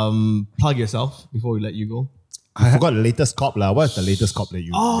plug yourself before we let you go? I forgot the latest cop lah. What's the latest cop that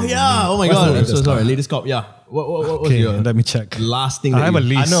you? Oh that you yeah. made? Oh my What's the God. I'm latest so sorry. cop? Latest cop. Yeah. What was Okay, your let me check. last thing? I That have a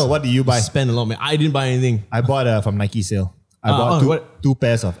you I list. know. What do you buy? spend a lot, man. I didn't buy anything. I bought from Nike sale. I Ah, bought oh, what? two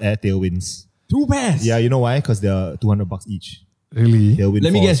pairs of Air Tailwinds. 2 pairs. Yeah, you know why? Because they're $200 each. Really? Tailwind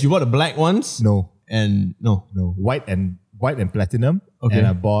Let me for- guess. You bought the black ones. No, And no. white and platinum. Okay. And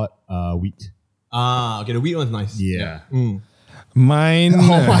I bought wheat. Okay. The wheat one's nice. Yeah. Mine.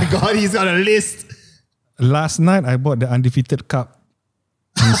 Oh my God, he's got a list. Last night I bought the undefeated cup.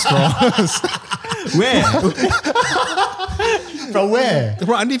 And straws. Where? From where?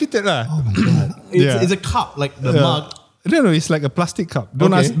 From undefeated lah. Oh my God. It's a cup, like the mug. No, it's like a plastic cup.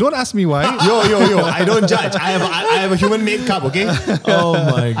 Don't ask me why. Yo, I don't judge. I have a human made cup, okay? Oh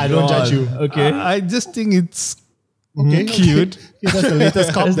my God. I don't judge you. Okay. I just think it's Okay. cute. Okay, that's the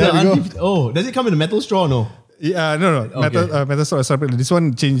latest cup. That's There we go. Oh, does it come in a metal straw? No. Yeah, no. Okay. Metal straw is separate. This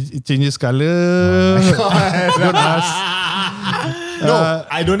one changes color. Don't ask. No,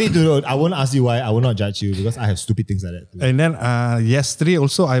 I don't need to know. I won't ask you why. I will not judge you because I have stupid things like that too. And then yesterday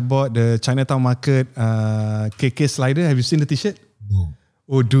also I bought the Chinatown Market KK slider. Have you seen the t-shirt? No.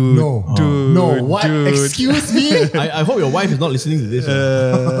 Oh, dude. Dude. No, what? Dude. Excuse me? I hope your wife is not listening to this.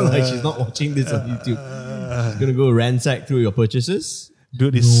 Like she's not watching this on YouTube. She's gonna go ransack through your purchases.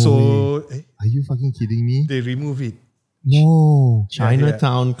 Dude, it's Are you fucking kidding me? They remove it. No.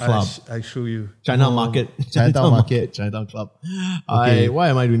 Chinatown Club. I show you. Chinatown Market. Chinatown Market. Chinatown Club. Okay. Why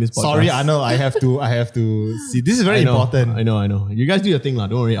am I doing this podcast? Sorry, Arnold. I have to see. This is very important. I know. You guys do your thing, lah.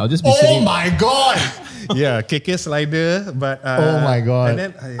 Don't worry. I'll just be Oh sitting. my God. Yeah, KK slider, but Oh my God. And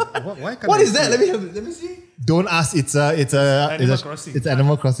then why can't What I is that? see? Let me see. Don't ask. It's Crossing. It's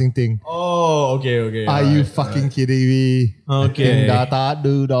Animal Crossing thing. Oh, okay. Are you fucking kidding me? Okay. Data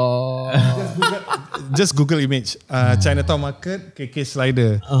do da. Just Google image. Chinatown Market KK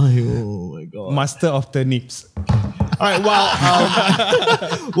slider. Oh my God. Master of turnips. All right.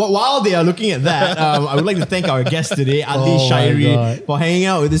 While they are looking at that, I would like to thank our guest today, Adly Oh my Syairi, God. for hanging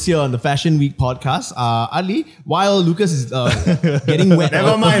out with us here on the Fashion Week podcast. Adly, while Lucas is getting wet,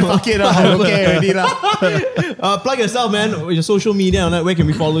 Never mind. Fuck it. Okay, already lah. plug yourself, man. Your social media on that. Where can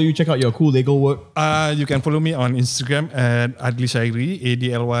we follow you? Check out your cool Lego work. You can follow me on Instagram at Adly Syairi,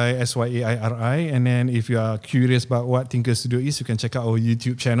 ADLYSYAIRI. And then if you are curious about what Tinker Studio is, you can check out our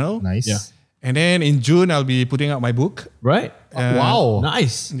YouTube channel. Nice. Yeah. And then in June, I'll be putting out my book. Right? Wow.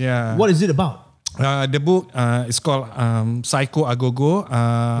 Nice. Yeah. What is it about? The book is called Psycho Agogo.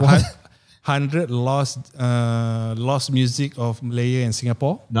 100 lost music of Malaya and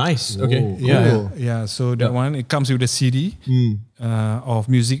Singapore. Nice. Okay. Oh, Yeah. cool. Yeah, so that one, it comes with a CD of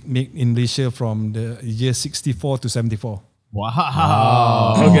music made in Malaysia from the year 64 to 74.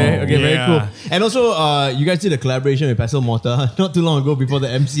 Wow. Okay, very Yeah. cool. And also, you guys did a collaboration with Pestle Mortar not too long ago before the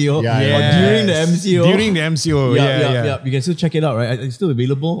MCO. Yeah, Or yeah. during the MCO. During the MCO, yeah. You can still check it out, right? It's still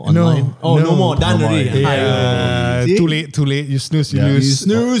available online. No more. Done No more. already. Yeah. See? Too late. You snooze, you Yeah. You lose.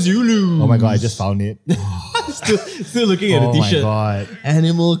 snooze, you lose. Oh my God, I just found it. still looking at the Oh my t-shirt. God.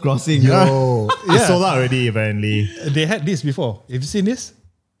 Animal Crossing. Yo, Yeah. it's sold out already apparently. They had this before. Have you seen this?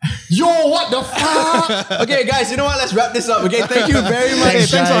 Yo, what the fuck? Okay, guys, you know what? Let's wrap this up. Okay, thank you very much.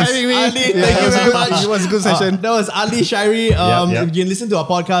 Thanks, Thanks for guys. having me. Adly, Yeah, thank you very much. It was a good session. That was Adly Syairi. Yep. You can listen to our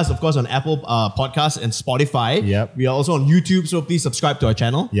podcast, of course, on Apple Podcasts and Spotify. Yep. We are also on YouTube, so please subscribe to our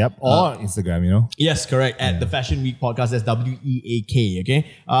channel. Yep. Or Instagram, you know. Yes, correct. At the Fashion Week Podcast. That's WEAK. Okay.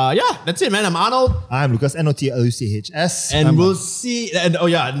 Yeah, that's it, man. I'm Arnold. I'm Lucas, NOTLUCHS. And we'll see. And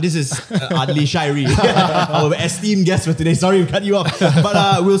this is Adly Syairi, our esteemed guest for today. Sorry, we cut you off.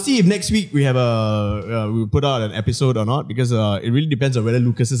 But we'll see if next week we have we'll put out an episode or not, because it really depends on whether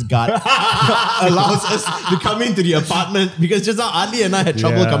Lucas's guard allows us to come into the apartment, because just now Adly and I had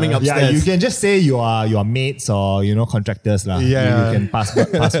trouble coming upstairs. Yeah, you can just say you are mates or contractors lah. Yeah. You can pass for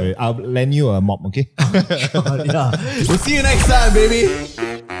it. I'll lend you a mop, okay? God, yeah. We'll see you next time, baby.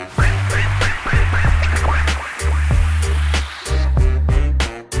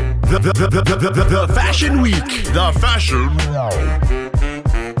 The Fashion Week. The Fashion